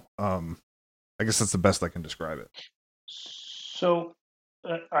 I guess that's the best I can describe it. So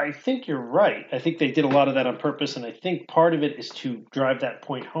I think you're right. I think they did a lot of that on purpose, and I think part of it is to drive that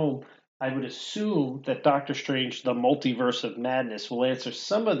point home. I would assume that Doctor Strange, the Multiverse of Madness, will answer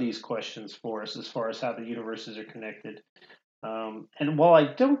some of these questions for us as far as how the universes are connected. And while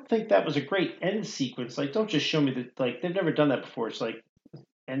I don't think that was a great end sequence, like, don't just show me that, like, they've never done that before. It's like,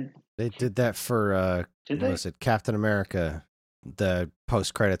 and they did that for was it Captain America? The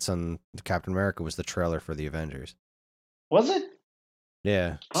post credits on Captain America was the trailer for the Avengers. Was it?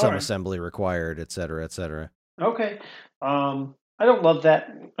 Yeah, some assembly required, etc., etc. Okay. I don't love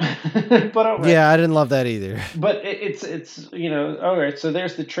that, but yeah, I didn't love that either. But it's all right. So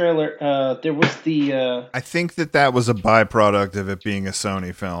there's the trailer. There was the. I think that was a byproduct of it being a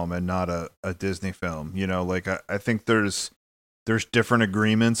Sony film and not a Disney film. Like, I think there's different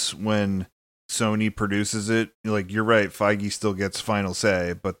agreements when Sony produces it. Like, you're right, Feige still gets final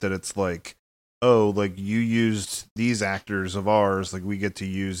say, but that it's like, oh, like, you used these actors of ours, like, we get to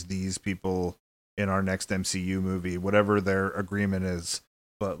use these people in our next MCU movie, whatever their agreement is.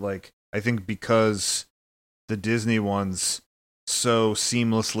 But like, I think because the Disney ones so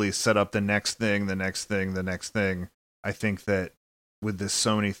seamlessly set up the next thing, I think that with this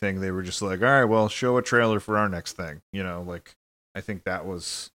Sony thing, they were just like, all right, well, show a trailer for our next thing. Like, I think that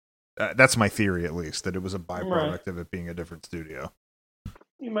was, that's my theory, at least, that it was a byproduct of it being a different studio.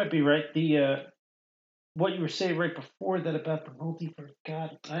 You might be right. What you were saying right before that about the multiverse,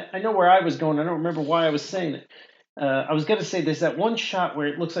 God, I know where I was going. I don't remember why I was saying it. I was gonna say there's that one shot where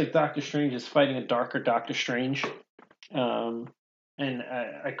it looks like Doctor Strange is fighting a darker Doctor Strange, um, and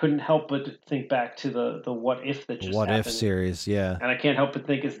I couldn't help but think back to the what if that just What If happened, series, yeah. and I can't help but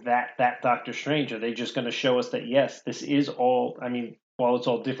think is that Doctor Strange? Are they just going to show us that yes, this is all? I mean, while it's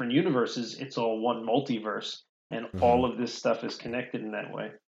all different universes, it's all one multiverse, and all of this stuff is connected in that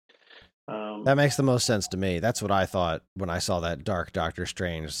way. That makes the most sense to me. That's what I thought when I saw that Dark Doctor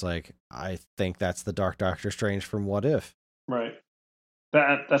Strange. It's like, I think that's the Dark Doctor Strange from What If. Right.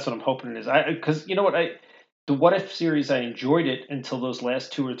 That's what I'm hoping it is. Because you know what, the What If series, I enjoyed it until those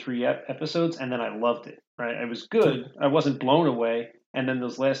last 2 or 3 episodes, and then I loved it. Right, it was good. I wasn't blown away, and then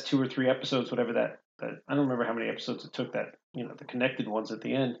those last 2 or 3 episodes, whatever that I don't remember how many episodes it took. That the connected ones at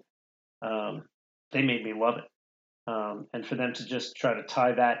the end, they made me love it. And for them to just try to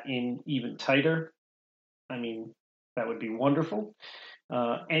tie that in even tighter, I mean, that would be wonderful.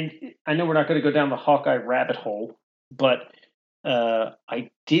 And I know we're not going to go down the Hawkeye rabbit hole, but I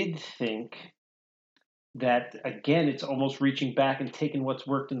did think that, again, it's almost reaching back and taking what's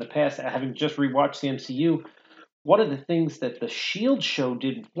worked in the past. Having just rewatched the MCU, one of the things that the S.H.I.E.L.D. show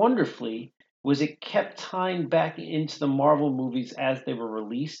did wonderfully was it kept tying back into the Marvel movies as they were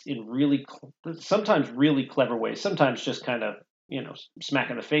released in really, sometimes really clever ways, sometimes just kind of,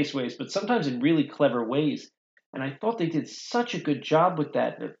 smack in the face ways, but sometimes in really clever ways. And I thought they did such a good job with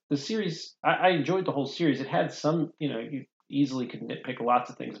that. The series, I enjoyed the whole series. It had some, you easily could nitpick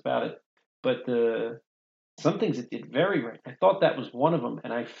lots of things about it, but some things it did very right. I thought that was one of them,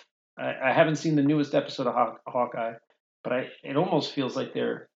 and I haven't seen the newest episode of Hawkeye, but it almost feels like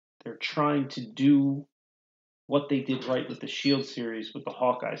they're trying to do what they did right with the S.H.I.E.L.D. series with the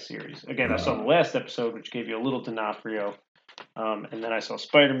Hawkeye series. Again, I saw the last episode, which gave you a little D'Onofrio, and then I saw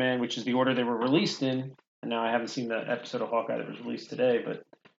Spider-Man, which is the order they were released in, and now I haven't seen the episode of Hawkeye that was released today, but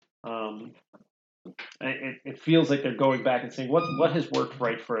it feels like they're going back and saying what has worked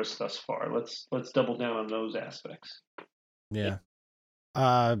right for us thus far. Let's double down on those aspects. Yeah.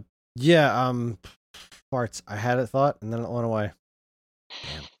 Parts. I had a thought and then it went away.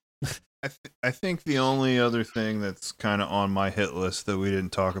 Damn. I think the only other thing that's kind of on my hit list that we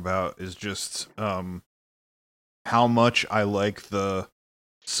didn't talk about is just how much I like the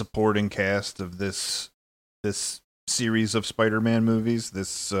supporting cast of this series of Spider-Man movies,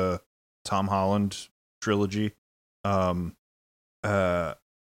 this Tom Holland trilogy. Zendaya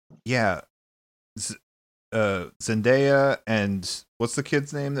and what's the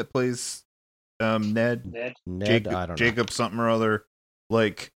kid's name that plays Ned? Jacob, I don't know. Jacob something or other.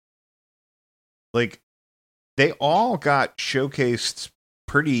 Like they all got showcased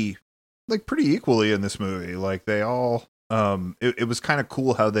pretty equally in this movie. Like they all it was kind of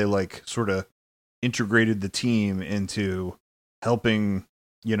cool how they like sort of integrated the team into helping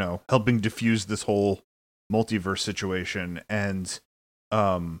diffuse this whole multiverse situation. And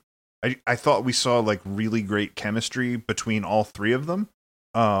I thought we saw like really great chemistry between all three of them.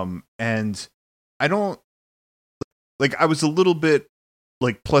 And I was a little bit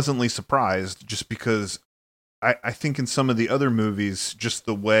like pleasantly surprised just because I think in some of the other movies, just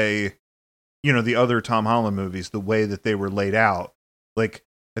the way, the other Tom Holland movies, the way that they were laid out, like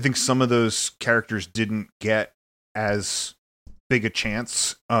I think some of those characters didn't get as big a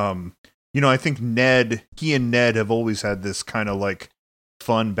chance. I think he and Ned have always had this kind of like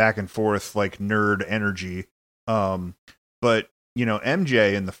fun back and forth, like nerd energy. But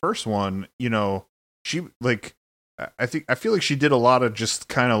MJ in the first one, she like, I feel like she did a lot of just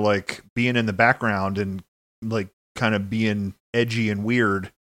kind of like being in the background and like kind of being edgy and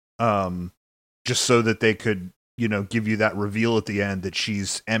weird, just so that they could, give you that reveal at the end that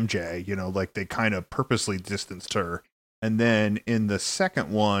she's MJ, like they kind of purposely distanced her. And then in the second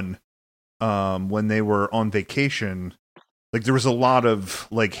one, when they were on vacation, like there was a lot of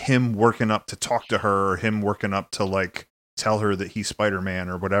like him working up to talk to her, him working up to like tell her that he's Spider-Man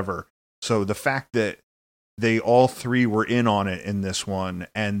or whatever. So the fact that they all three were in on it in this one,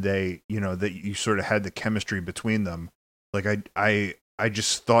 and they, that you sort of had the chemistry between them. Like I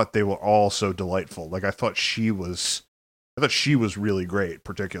just thought they were all so delightful. Like I thought she was really great,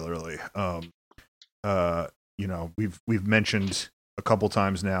 particularly. We've mentioned a couple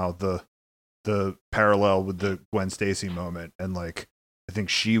times now the parallel with the Gwen Stacy moment, and like I think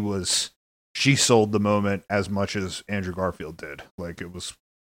she sold the moment as much as Andrew Garfield did. Like it was,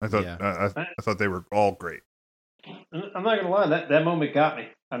 I thought they were all great. I'm not gonna lie, that moment got me.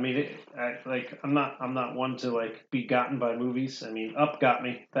 I mean, I'm not one to like be gotten by movies. I mean, Up got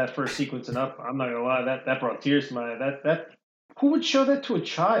me. That first sequence in Up, I'm not gonna lie, that brought tears to my eye. That who would show that to a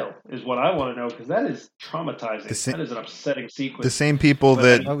child is what I want to know, because that is traumatizing. That is an upsetting sequence. The same people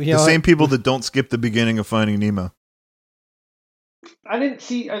that don't skip the beginning of Finding Nemo. I didn't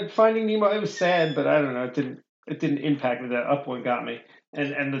see Finding Nemo. It was sad, but I don't know. It didn't impact me. That Up one got me,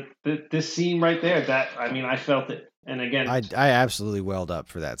 and this scene right there. That I mean, I felt it. And again, I absolutely welled up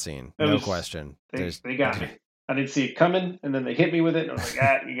for that scene. No question. They got me. I didn't see it coming, and then they hit me with it. And I was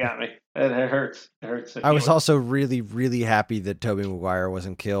like, you got me. It hurts. It hurts. I was also really, really happy that Tobey Maguire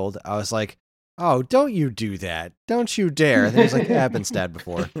wasn't killed. I was like, oh, don't you do that. Don't you dare. And then he's like, yeah, I've been stabbed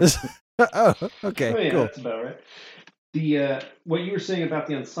before. Oh, okay, yeah, cool. That's about right. The what you were saying about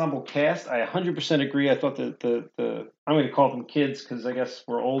the ensemble cast, I 100% agree. I thought that the I'm going to call them kids because I guess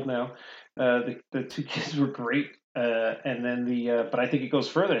we're old now. The two kids were great, and then but I think it goes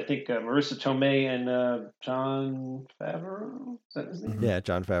further. I think Marissa Tomei and Jon Favreau, is that his name? Yeah,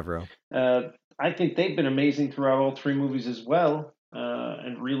 Jon Favreau. I think they've been amazing throughout all three movies as well,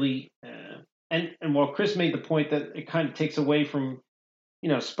 and really, and while Chris made the point that it kind of takes away from,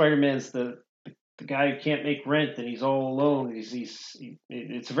 Spider-Man's the guy who can't make rent and he's all alone.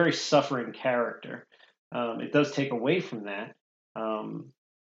 It's a very suffering character. It does take away from that.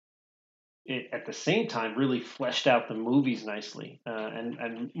 It at the same time really fleshed out the movies nicely,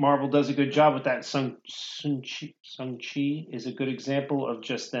 and Marvel does a good job with that. Shang-Chi is a good example of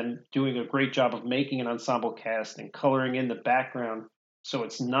just them doing a great job of making an ensemble cast and coloring in the background, so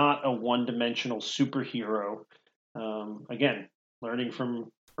it's not a one-dimensional superhero. Again, learning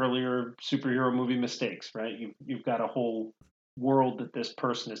from earlier superhero movie mistakes, right? You've got a whole world that this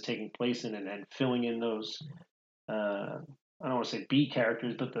person is taking place in, and filling in those. I don't want to say B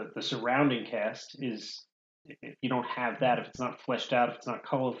characters, but the surrounding cast is. If you don't have that, if it's not fleshed out, if it's not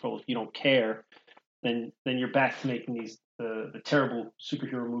colorful, if you don't care, then you're back to making these the terrible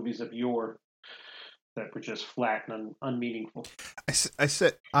superhero movies of yore that were just flat and unmeaningful. I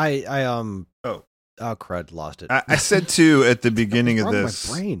said Oh crud, lost it. I said too at the beginning of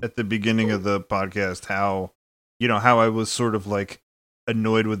this, at the beginning of the podcast, how I was sort of like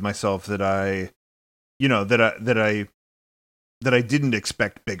annoyed with myself that I didn't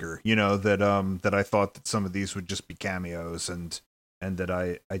expect bigger, that I thought that some of these would just be cameos and that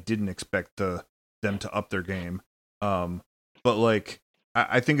I didn't expect them to up their game. But like,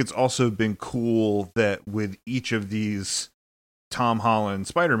 I think it's also been cool that with each of these Tom Holland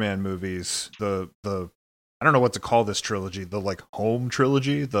Spider-Man movies, the I don't know what to call this trilogy, the like home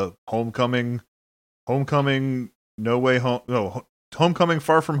trilogy, the Homecoming, No Way Home, no, Homecoming,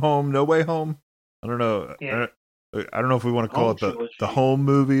 Far From Home, No Way Home. I don't know. Yeah. I don't know if we want to call Home it the home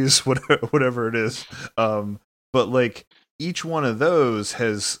movies, whatever it is. But like each one of those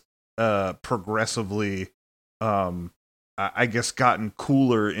has progressively, I guess, gotten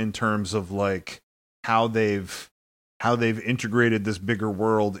cooler in terms of like how they've integrated this bigger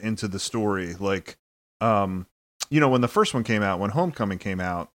world into the story. Like, when the first one came out, when Homecoming came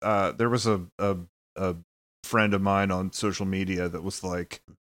out, there was a friend of mine on social media that was like,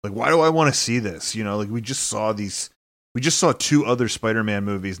 why do I want to see this? Like we just saw two other Spider-Man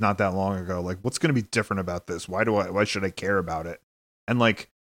movies not that long ago. Like, what's going to be different about this? Why should I care about it? And like,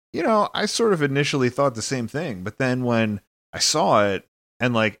 I sort of initially thought the same thing, but then when I saw it,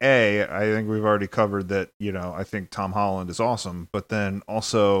 and like, I think we've already covered that, I think Tom Holland is awesome, but then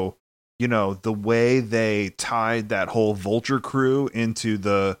also, the way they tied that whole Vulture crew into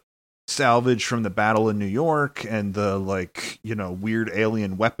the salvage from the battle in New York and the like, weird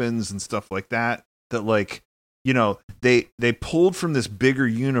alien weapons and stuff like that like, they pulled from this bigger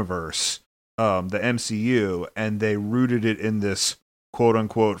universe, the MCU, and they rooted it in this quote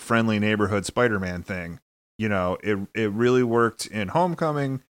unquote friendly neighborhood Spider-Man thing. It really worked in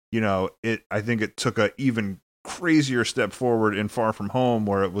Homecoming. I think it took a even crazier step forward in Far From Home,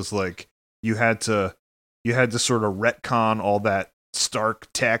 where it was like you had to sort of retcon all that Stark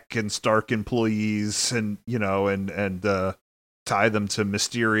tech and Stark employees and tie them to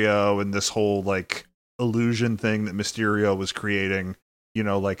Mysterio and this whole like illusion thing that Mysterio was creating.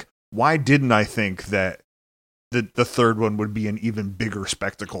 Like, why didn't I think that the third one would be an even bigger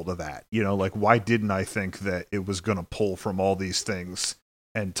spectacle to that? Like, why didn't I think that it was going to pull from all these things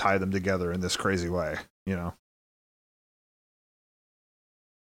and tie them together in this crazy way?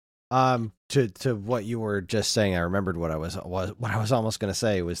 To what you were just saying, I remembered what I was almost going to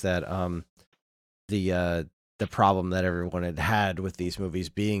say was that the problem that everyone had with these movies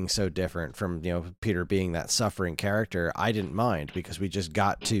being so different from, Peter being that suffering character, I didn't mind because we just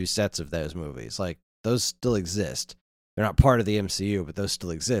got 2 sets of those movies. Like, those still exist. They're not part of the MCU, but those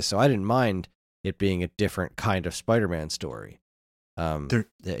still exist. So I didn't mind it being a different kind of Spider-Man story. Here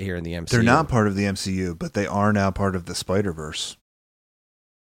in the MCU. They're not part of the MCU, but they are now part of the Spider-Verse.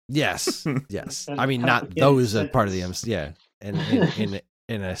 Yes, yes. I mean, not those are part of the MCU. Yeah,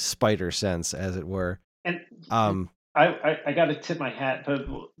 in a spider sense, as it were. And I got to tip my hat, but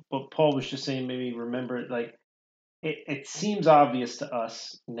what Paul was just saying made me remember. Like it seems obvious to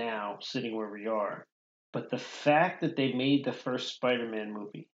us now, sitting where we are, but the fact that they made the first Spider-Man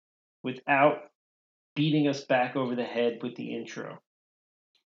movie without beating us back over the head with the intro,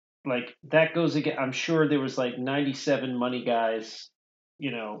 like that goes again. I'm sure there was like 97 money guys,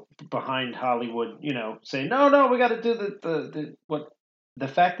 behind Hollywood, saying no, we got to do the what the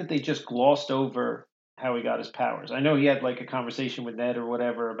fact that they just glossed over how he got his powers. I know he had like a conversation with Ned or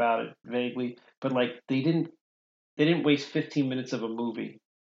whatever about it vaguely, but like they didn't waste 15 minutes of a movie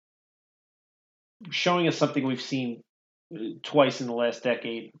showing us something we've seen twice in the last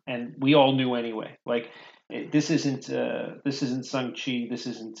decade, and we all knew anyway. Like this isn't Shang-Chi. This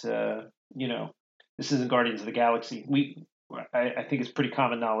isn't Guardians of the Galaxy. I think it's pretty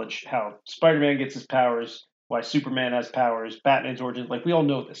common knowledge how Spider-Man gets his powers, why Superman has powers, Batman's origin. Like we all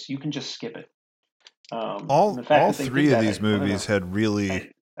know this. You can just skip it. All the fact all that they three did of that, these movies had really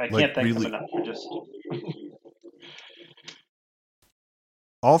I can't like thank really them enough for just.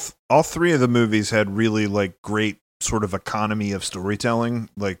 all three of the movies had really like great sort of economy of storytelling.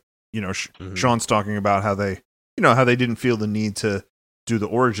 Like Sean's talking about how they didn't feel the need to do the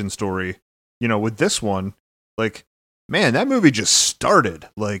origin story. With this one, like, man, that movie just started.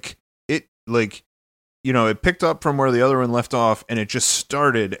 Like it picked up from where the other one left off, and it just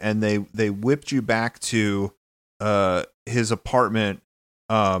started, and they whipped you back to his apartment,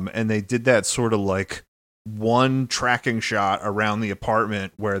 and they did that sort of like one tracking shot around the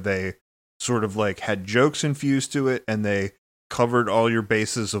apartment where they sort of like had jokes infused to it, and they covered all your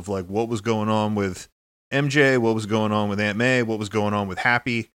bases of like what was going on with MJ, what was going on with Aunt May, what was going on with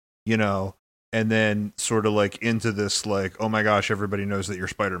Happy, and then sort of like into this like, oh my gosh, everybody knows that you're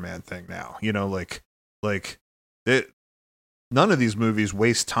Spider-Man thing now, like it. None of these movies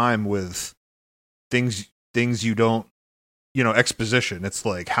waste time with things you don't, exposition. It's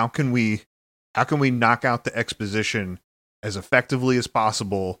like, how can we knock out the exposition as effectively as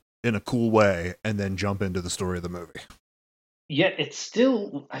possible in a cool way, and then jump into the story of the movie? Yet it's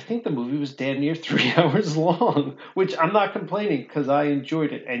still, I think the movie was damn near 3 hours long, which I'm not complaining because I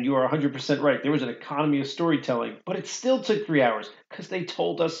enjoyed it. And you are 100% right. There was an economy of storytelling, but it still took 3 hours because they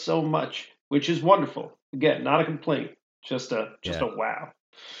told us so much, which is wonderful. Again, not a complaint, just a wow.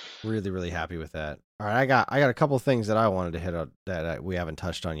 Really, really happy with that. All right, I got a couple of things that I wanted to hit on that we haven't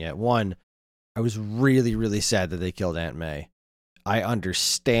touched on yet. One, I was really, really sad that they killed Aunt May. I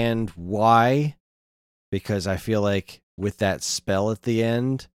understand why, because I feel like with that spell at the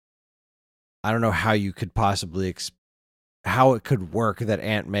end, I don't know how you could possibly how it could work that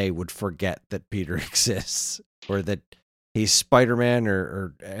Aunt May would forget that Peter exists or that he's Spider-Man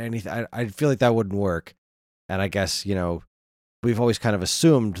or anything. I feel like that wouldn't work. And I guess, we've always kind of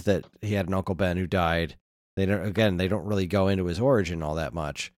assumed that he had an Uncle Ben who died. They don't really go into his origin all that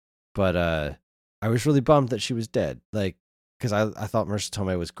much. But I was really bummed that she was dead. Like, because I thought Marissa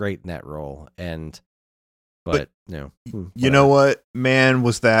Tomei was great in that role. But you know what, man,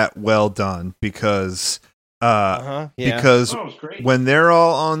 was that well done? Because because when they're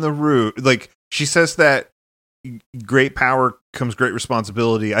all on the roof, like she says that great power comes great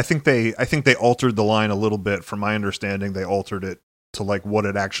responsibility. I think they altered the line a little bit. From my understanding, they altered it to like what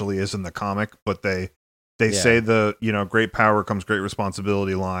it actually is in the comic, but they say the great power comes great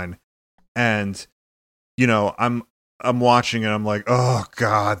responsibility line, and I'm watching it. I'm like, oh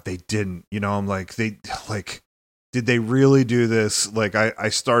God, they didn't. I'm like, did they really do this? Like, I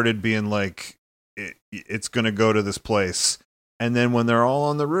started being like, it's gonna go to this place, and then when they're all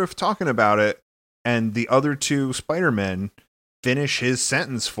on the roof talking about it, and the other two Spider-Men finish his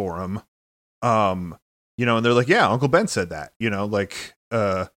sentence for him, and they're like, yeah, Uncle Ben said that.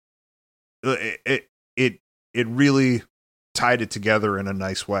 It really tied it together in a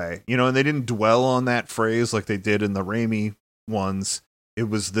nice way, and they didn't dwell on that phrase like they did in the Raimi ones. It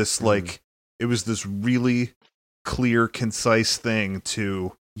was this it was this really clear, concise thing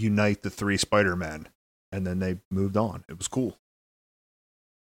to unite the three Spider-Men, and then they moved on. It was cool.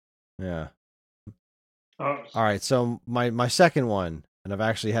 Yeah. All right, so my second one, and I've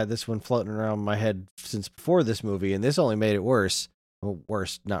actually had this one floating around my head since before this movie, and this only made it worse. Well,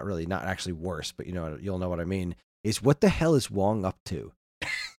 worse, not actually worse, but you'll know what I mean. Is what the hell is Wong up to?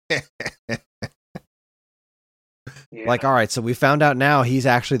 Yeah. Like, all right, so we found out now he's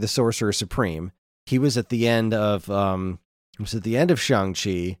actually the Sorcerer Supreme. He was at the end of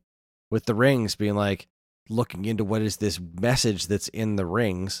Shang-Chi with the rings, being like looking into what is this message that's in the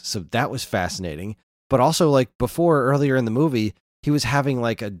rings. So that was fascinating. But also, like earlier in the movie, he was having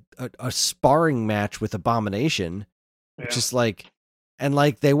like a sparring match with Abomination, which is like, and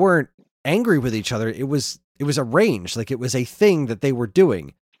like they weren't angry with each other. It was It was arranged, like it was a thing that they were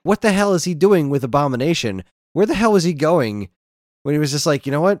doing. What the hell is he doing with Abomination? Where the hell was he going when he was just like,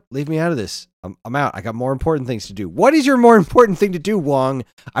 you know what? Leave me out of this. I'm out. I got more important things to do. What is your more important thing to do, Wong?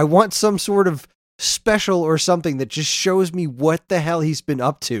 I want some sort of special or something that just shows me what the hell he's been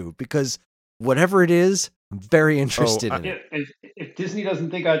up to, because whatever it is, I'm very interested in it. If Disney doesn't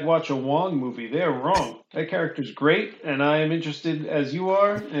think I'd watch a Wong movie, they're wrong. That character's great, and I am interested as you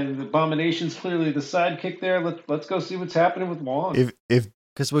are. And Abomination's clearly the sidekick there. Let's go see what's happening with Wong.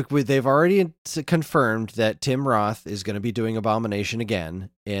 Because they've already confirmed that Tim Roth is going to be doing Abomination again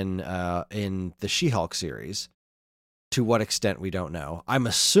in the She-Hulk series. To what extent, we don't know. I'm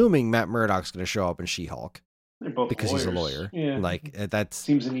assuming Matt Murdock's going to show up in She-Hulk. They're both because lawyers. he's a lawyer. Yeah. Like that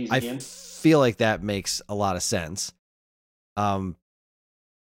seems an easy in. feel like that makes a lot of sense. But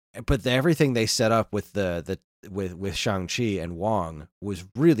everything they set up with with Shang-Chi and Wong was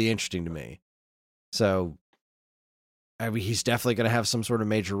really interesting to me. So I mean, he's definitely going to have some sort of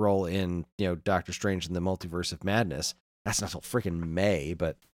major role in, Doctor Strange and the Multiverse of Madness. That's not till freaking May,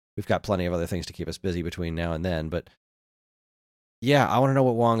 but we've got plenty of other things to keep us busy between now and then. But yeah, I want to know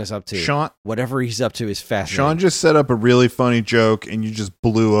what Wong is up to. Sean, whatever he's up to is fascinating. Sean just set up a really funny joke, and you just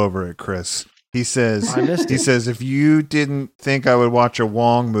blew over it, Chris. He says, if you didn't think I would watch a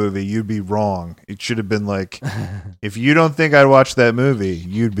Wong movie, you'd be wrong. It should have been like, if you don't think I'd watch that movie,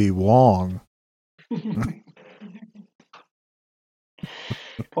 you'd be Wong.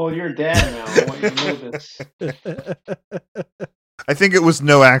 Paul, you're a dad now. I want you to know this. I think it was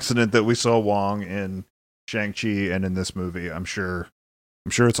no accident that we saw Wong in Shang-Chi and in this movie. I'm sure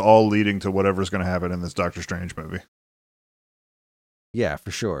it's all leading to whatever's going to happen in this Doctor Strange movie. Yeah,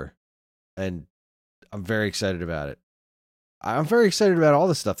 for sure. And I'm very excited about it. I'm very excited about all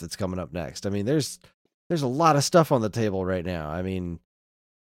the stuff that's coming up next. I mean, there's a lot of stuff on the table right now. I mean,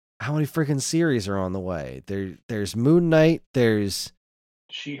 how many freaking series are on the way? There's Moon Knight, there's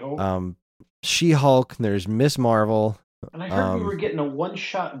She-Hulk. She-Hulk, there's Miss Marvel. And I heard we were getting a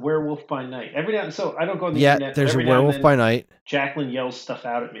one-shot Werewolf by Night. Every now, so I don't go on the internet. There's a Werewolf by Night. Jacqueline yells stuff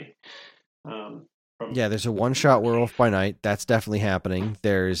out at me. There's a one-shot Werewolf by Night. That's definitely happening.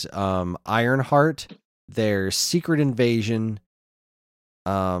 There's Ironheart. There's Secret Invasion.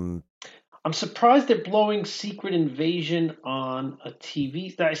 I'm surprised they're blowing Secret Invasion on a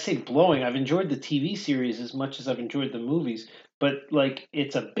TV. I say blowing. I've enjoyed the TV series as much as I've enjoyed the movies, but like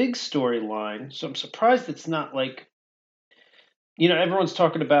it's a big storyline, so I'm surprised it's not like, everyone's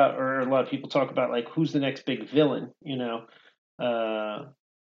talking about, or a lot of people talk about, like, who's the next big villain, because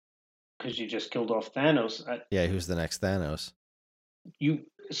you just killed off Thanos. Who's the next Thanos?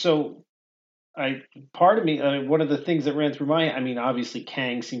 Part of me, one of the things that ran through obviously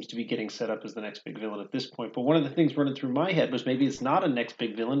Kang seems to be getting set up as the next big villain at this point, but one of the things running through my head was maybe it's not a next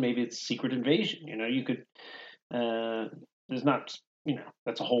big villain, maybe it's Secret Invasion. You could, there's not,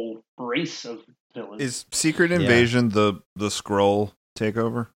 that's a whole race of villains. Is Secret Invasion the Skrull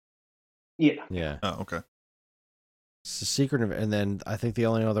takeover? Yeah. Yeah. Oh, okay. It's a Secret, and then I think the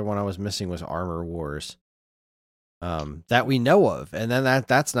only other one I was missing was Armor Wars. That we know of, and then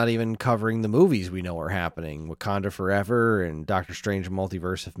that's not even covering the movies we know are happening: Wakanda Forever and Doctor Strange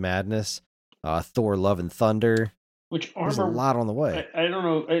Multiverse of Madness, Thor: Love and Thunder. There's a lot on the way. I don't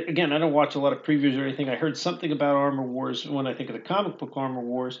know. Again, I don't watch a lot of previews or anything. I heard something about Armor Wars when I think of the comic book Armor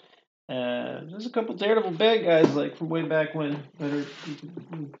Wars. There's a couple Daredevil bad guys like from way back when.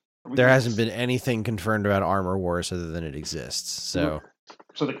 There hasn't been anything confirmed about Armor Wars other than it exists.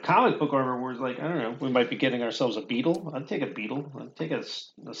 So the comic book Armor Wars, like, I don't know, we might be getting ourselves a Beetle. I'd take a Beetle. I'd take a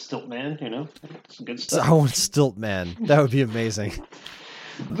Stilt Man, some good stuff. I want Stilt Man. That would be amazing.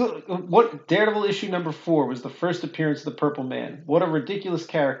 What Daredevil issue number 4 was the first appearance of the Purple Man. What a ridiculous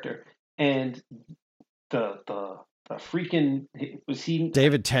character. And the freaking, was he...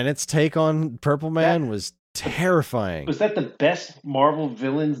 David Tennant's take on Purple Man was terrifying. Was that the best Marvel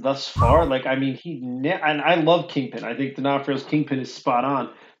villains thus far? Like, I mean, and I love Kingpin. I think D'Onofrio's Kingpin is spot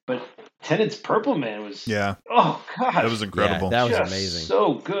on. But Tennant's Purple Man was... Yeah. Oh, God. That was incredible. Yeah, that was amazing.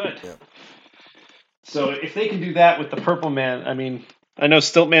 So good. Yeah. So if they can do that with the Purple Man, I mean, I know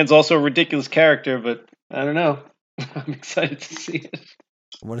Stiltman's also a ridiculous character, but I don't know. I'm excited to see it.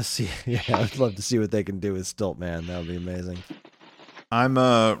 I want to see... Yeah, I'd love to see what they can do with Stilt Man. That would be amazing. I'm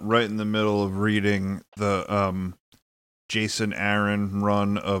right in the middle of reading the Jason Aaron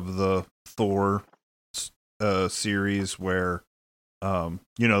run of the Thor series where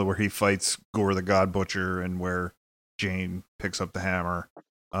where he fights Gore the God Butcher and where Jane picks up the hammer.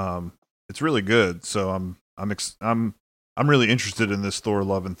 It's really good. So I'm really interested in this Thor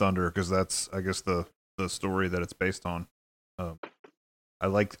Love and Thunder because that's, I guess, the story that it's based on. I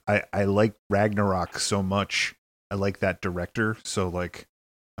like Ragnarok so much. I like that director, so like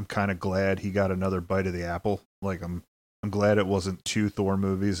I'm kind of glad he got another bite of the apple. Like I'm glad it wasn't 2 Thor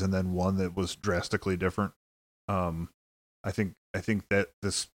movies and then one that was drastically different. I think that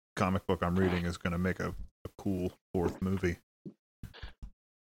this comic book I'm reading is going to make a cool 4th movie.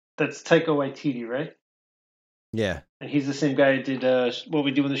 That's Taika Waititi, right? Yeah. And he's the same guy who did What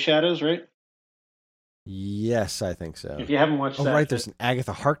We Do in the Shadows, right? Yes, I think so. If you haven't watched that, right, there's an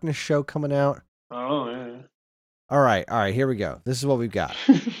Agatha Harkness show coming out. Oh, yeah. All right, here we go. This is what we've got.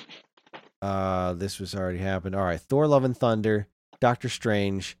 This was already happened. All right, Thor: Love and Thunder, Doctor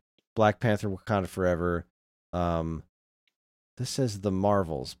Strange, Black Panther: Wakanda Forever. This says The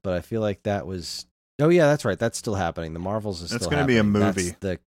Marvels, but I feel like that was. Oh yeah, that's right. That's still happening. The Marvels is That's still going to be a movie.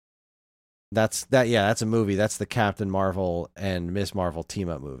 That's a movie. That's the Captain Marvel and Miss Marvel team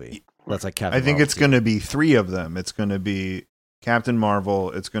up movie. That's like Captain. I think Marvel it's going to be 3 of them. It's going to be Captain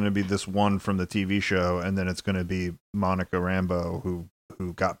Marvel. It's going to be this one from the TV show, and then it's going to be Monica Rambeau,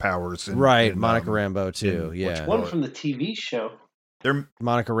 who got powers. Monica Rambeau too. Yeah, one from the TV show.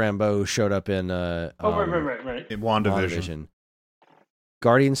 Monica Rambeau showed up in right. In WandaVision.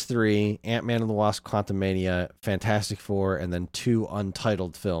 Guardians 3, Ant-Man and the Wasp: Quantumania, Fantastic Four, and then 2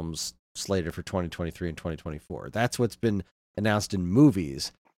 untitled films slated for 2023 and 2024. That's what's been announced in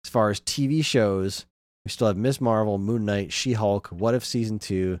movies. As far as TV shows, we still have Miss Marvel, Moon Knight, She-Hulk, What If Season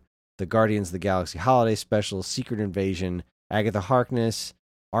 2, the Guardians of the Galaxy Holiday Special, Secret Invasion, Agatha Harkness,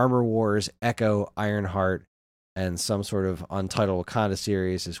 Armor Wars, Echo, Ironheart, and some sort of untitled Wakanda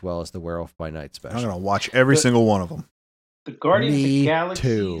series, as well as the Werewolf by Night special. I'm going to watch every single one of them. The Guardians of the Galaxy,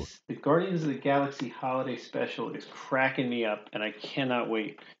 too. The Guardians of the Galaxy Holiday Special is cracking me up, and I cannot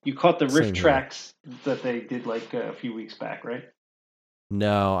wait. You caught the riff tracks that they did like a few weeks back, right?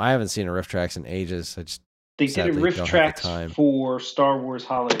 No, I haven't seen a riff tracks in ages. They did a riff tracks for Star Wars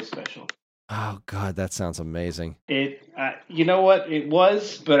Holiday Special. Oh God, that sounds amazing. You know what it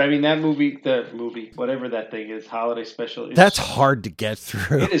was, but I mean the movie, whatever that thing is, Holiday Special. That's hard to get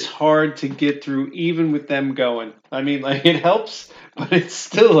through. It is hard to get through, even with them going. I mean, like it helps, but it's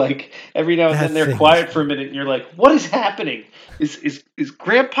still like every now and then they're quiet for a minute, and you're like, "What is happening? Is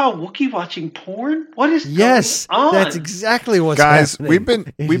Grandpa Wookie watching porn? What is going on?" That's exactly what's guys.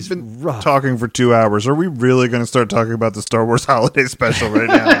 Happening. We've been talking for 2 hours. Are we really going to start talking about the Star Wars Holiday Special right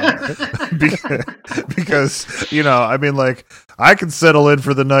now? because I mean, like I can settle in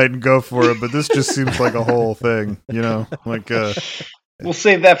for the night and go for it, but this just seems like a whole thing. Like we'll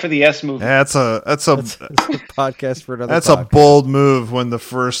save that for the S movie. That's a podcast for another. That's a bold move when the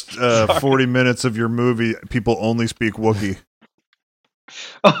first 40 minutes of your movie people only speak Wookiee.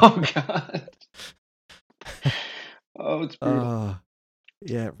 Oh God. Oh, it's brutal.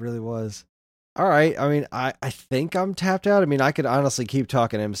 Yeah, it really was. All right. I mean, I think I'm tapped out. I mean, I could honestly keep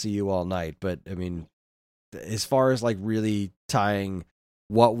talking MCU all night, but I mean, as far as like really tying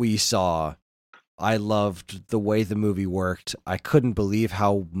what we saw, I loved the way the movie worked. I couldn't believe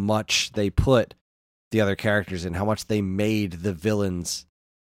how much they put the other characters in, how much they made the villains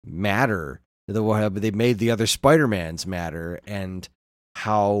matter. They made the other Spider-Mans matter, and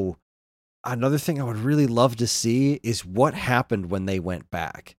how another thing I would really love to see is what happened when they went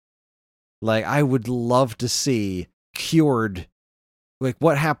back. Like, I would love to see Cured. Like,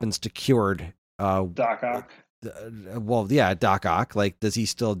 what happens to Cured? Doc Ock. Doc Ock. Like, does he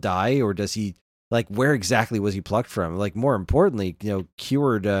still die, or does he? Like, where exactly was he plucked from? Like, more importantly,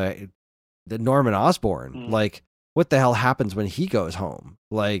 Cured the Norman Osborn. Mm. Like, what the hell happens when he goes home?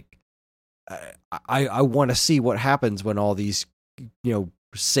 Like, I want to see what happens when all these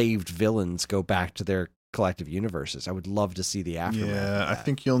saved villains go back to their collective universes. I would love to see the aftermath. Yeah, I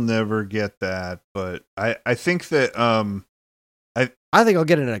think you'll never get that, but I think that I think I'll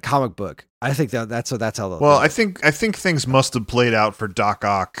get it in a comic book. I think that's how they'll. Well, I think things must have played out for Doc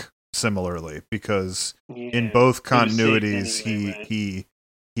Ock similarly, because in both continuities he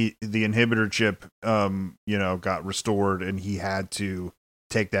the inhibitor chip got restored, and he had to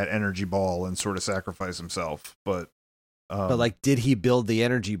take that energy ball and sort of sacrifice himself. But like, did he build the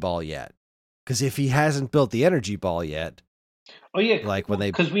energy ball yet? Because if he hasn't built the energy ball yet,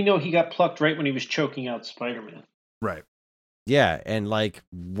 because we know he got plucked right when he was choking out Spider-Man. Right. Yeah, and like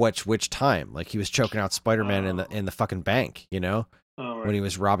which time? Like, he was choking out Spider-Man in the fucking bank, Right. when he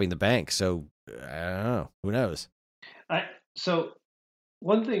was robbing the bank. So I don't know. Who knows? So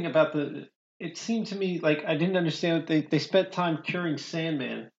one thing about it seemed to me like I didn't understand that they spent time curing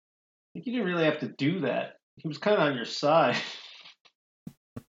Sandman. Like, you didn't really have to do that. He was kind of on your side.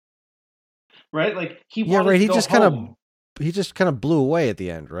 Right? Like, he wanted to go home. He just kind of blew away at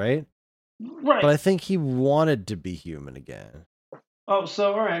the end, right? Right. But I think he wanted to be human again. Oh,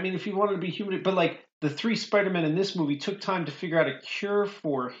 so all right. I mean, if he wanted to be human, but like the three Spider-Men in this movie took time to figure out a cure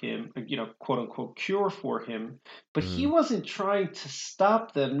for him, quote unquote cure for him, but he Mhm. wasn't trying to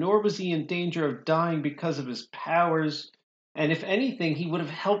stop them, nor was he in danger of dying because of his powers. And if anything, he would have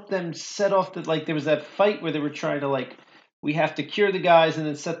helped them set off the like. There was that fight where they were trying to like, we have to cure the guys and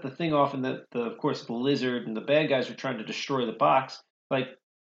then set the thing off, and the of course the lizard and the bad guys were trying to destroy the box. Like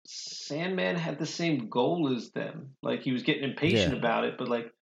Sandman had the same goal as them. Like he was getting impatient Yeah. about it, but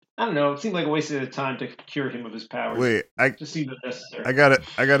like I don't know, it seemed like a waste of time to cure him of his powers. Wait, Just seemed unnecessary.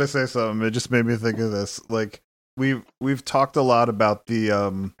 I gotta say something. It just made me think of this. Like we've talked a lot about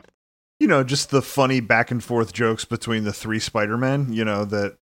the just the funny back and forth jokes between the three Spider-Men,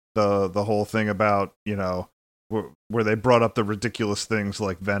 that the whole thing about, where they brought up the ridiculous things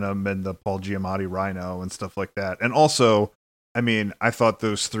like Venom and the Paul Giamatti Rhino and stuff like that. And also, I mean, I thought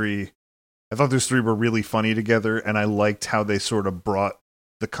those three were really funny together, and I liked how they sort of brought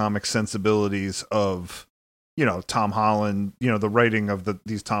the comic sensibilities of, Tom Holland, the writing of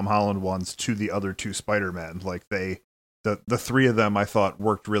these Tom Holland ones to the other two Spider-Men. Like the three of them I thought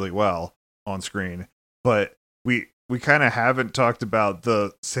worked really well on screen. But we kind of haven't talked about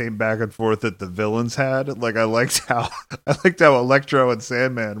the same back and forth that the villains had. Like I liked how Electro and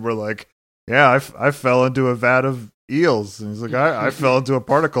Sandman were like, yeah, I fell into a vat of eels, and he's like, I fell into a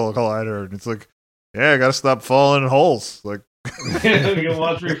particle collider, and it's like, yeah, I gotta stop falling in holes. Like, you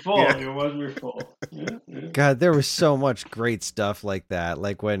watch me fall. Yeah. You watch me fall. Yeah, yeah. God, there was so much great stuff like that.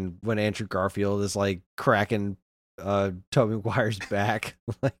 Like when Andrew Garfield is like cracking Tobey Maguire's back.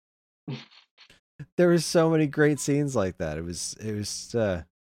 Like there was so many great scenes like that. It was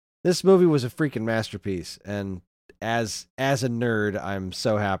this movie was a freaking masterpiece. And as a nerd, I'm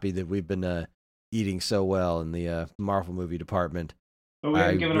so happy that we've been eating so well in the Marvel movie department. But we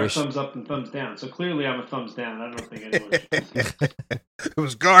haven't I given wish- our thumbs up and thumbs down, so clearly I'm a thumbs down. I don't think anyone should. it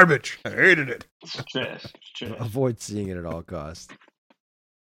was garbage. I hated it. It's trash. It's trash. Avoid seeing it at all costs.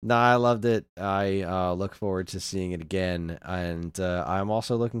 Nah, I loved it. I look forward to seeing it again, and I'm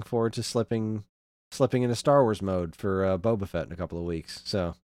also looking forward to slipping into Star Wars mode for Boba Fett in a couple of weeks.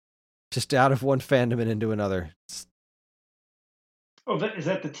 So, just out of one fandom and into another. Oh, is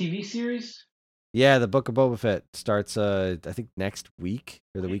that the TV series? Yeah, the Book of Boba Fett starts, I think, next week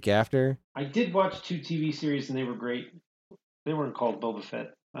or the week after. I did watch 2 TV series and they were great. They weren't called Boba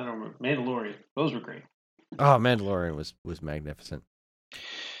Fett. I don't remember. Mandalorian. Those were great. Oh, Mandalorian was magnificent.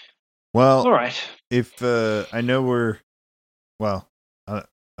 Well, All right. if I know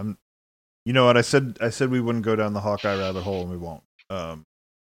I'm. You know what I said? I said we wouldn't go down the Hawkeye rabbit hole, and we won't. I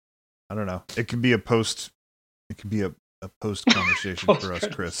don't know. It can be a post. It can be a post conversation for us,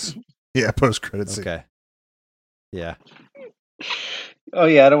 Chris. Yeah, post credit scene. Okay. Yeah. Oh,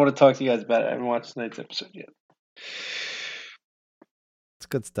 yeah. I don't want to talk to you guys about it. I haven't watched tonight's episode yet. It's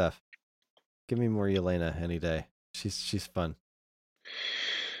good stuff. Give me more Yelena any day. She's fun.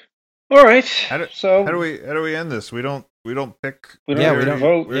 All right. How do we end this? We don't pick. We don't Yeah, have we to don't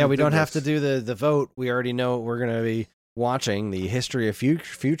vote. Yeah, we don't have to do the vote. We already know what we're going to be watching, the history of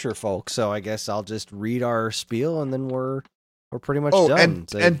future folk. So I guess I'll just read our spiel and then we're pretty much done. And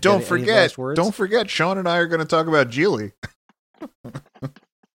So don't any last words? forget, Sean and I are going to talk about Geely.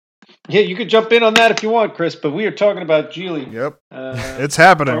 Yeah, you could jump in on that if you want, Chris, but we are talking about Geely. Yep, Uh, it's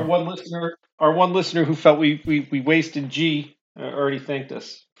happening. our one listener who felt we wasted G already thanked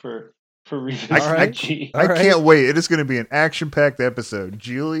us for revisiting All right. G. I All right. can't wait. It is going to be an action-packed episode.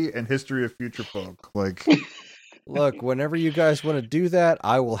 Geely and history of future folk. Like, Look, whenever you guys want to do that,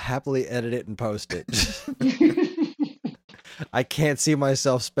 I will happily edit it and post it. I can't see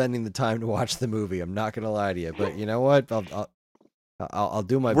myself spending the time to watch the movie. I'm not going to lie to you, but you know what? I'll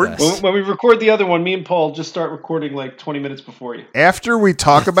do my We're- best. When we record the other one, me and Paul just start recording like 20 minutes before you. after we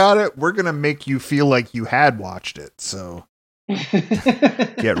talk about it, we're going to make you feel like you had watched it. So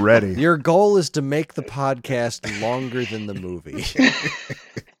get ready. Your goal is to make the podcast longer than the movie.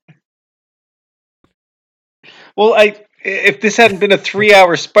 Well, if this hadn't been a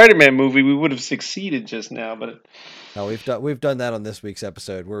 3-hour Spider-Man movie, we would have succeeded just now. But No, we've done that on this week's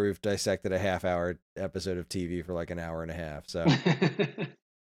episode where we've dissected a half-hour episode of TV for like an hour and a half. So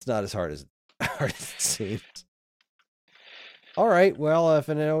it's not as hard as it seems. All right. Well, if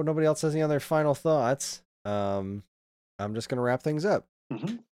nobody else has any other final thoughts, I'm just going to wrap things up.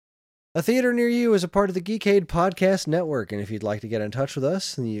 Mhm. A Theater Near You is a part of the Geekade Podcast Network, and if you'd like to get in touch with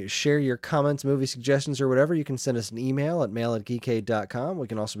us and you share your comments, movie suggestions, or whatever, you can send us an email at mail@geekade.com. We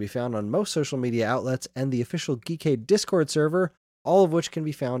can also be found on most social media outlets and the official Geekade Discord server, all of which can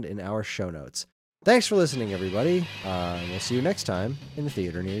be found in our show notes. Thanks for listening, everybody. We'll see you next time in the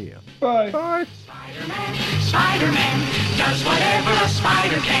theater near you. Bye. Bye. Spider-Man does whatever a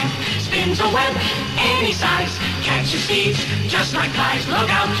spider can. Spins a web any size, catches thieves just like flies. Look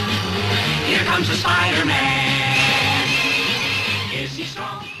out, here comes the Spider-Man. Is he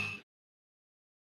strong?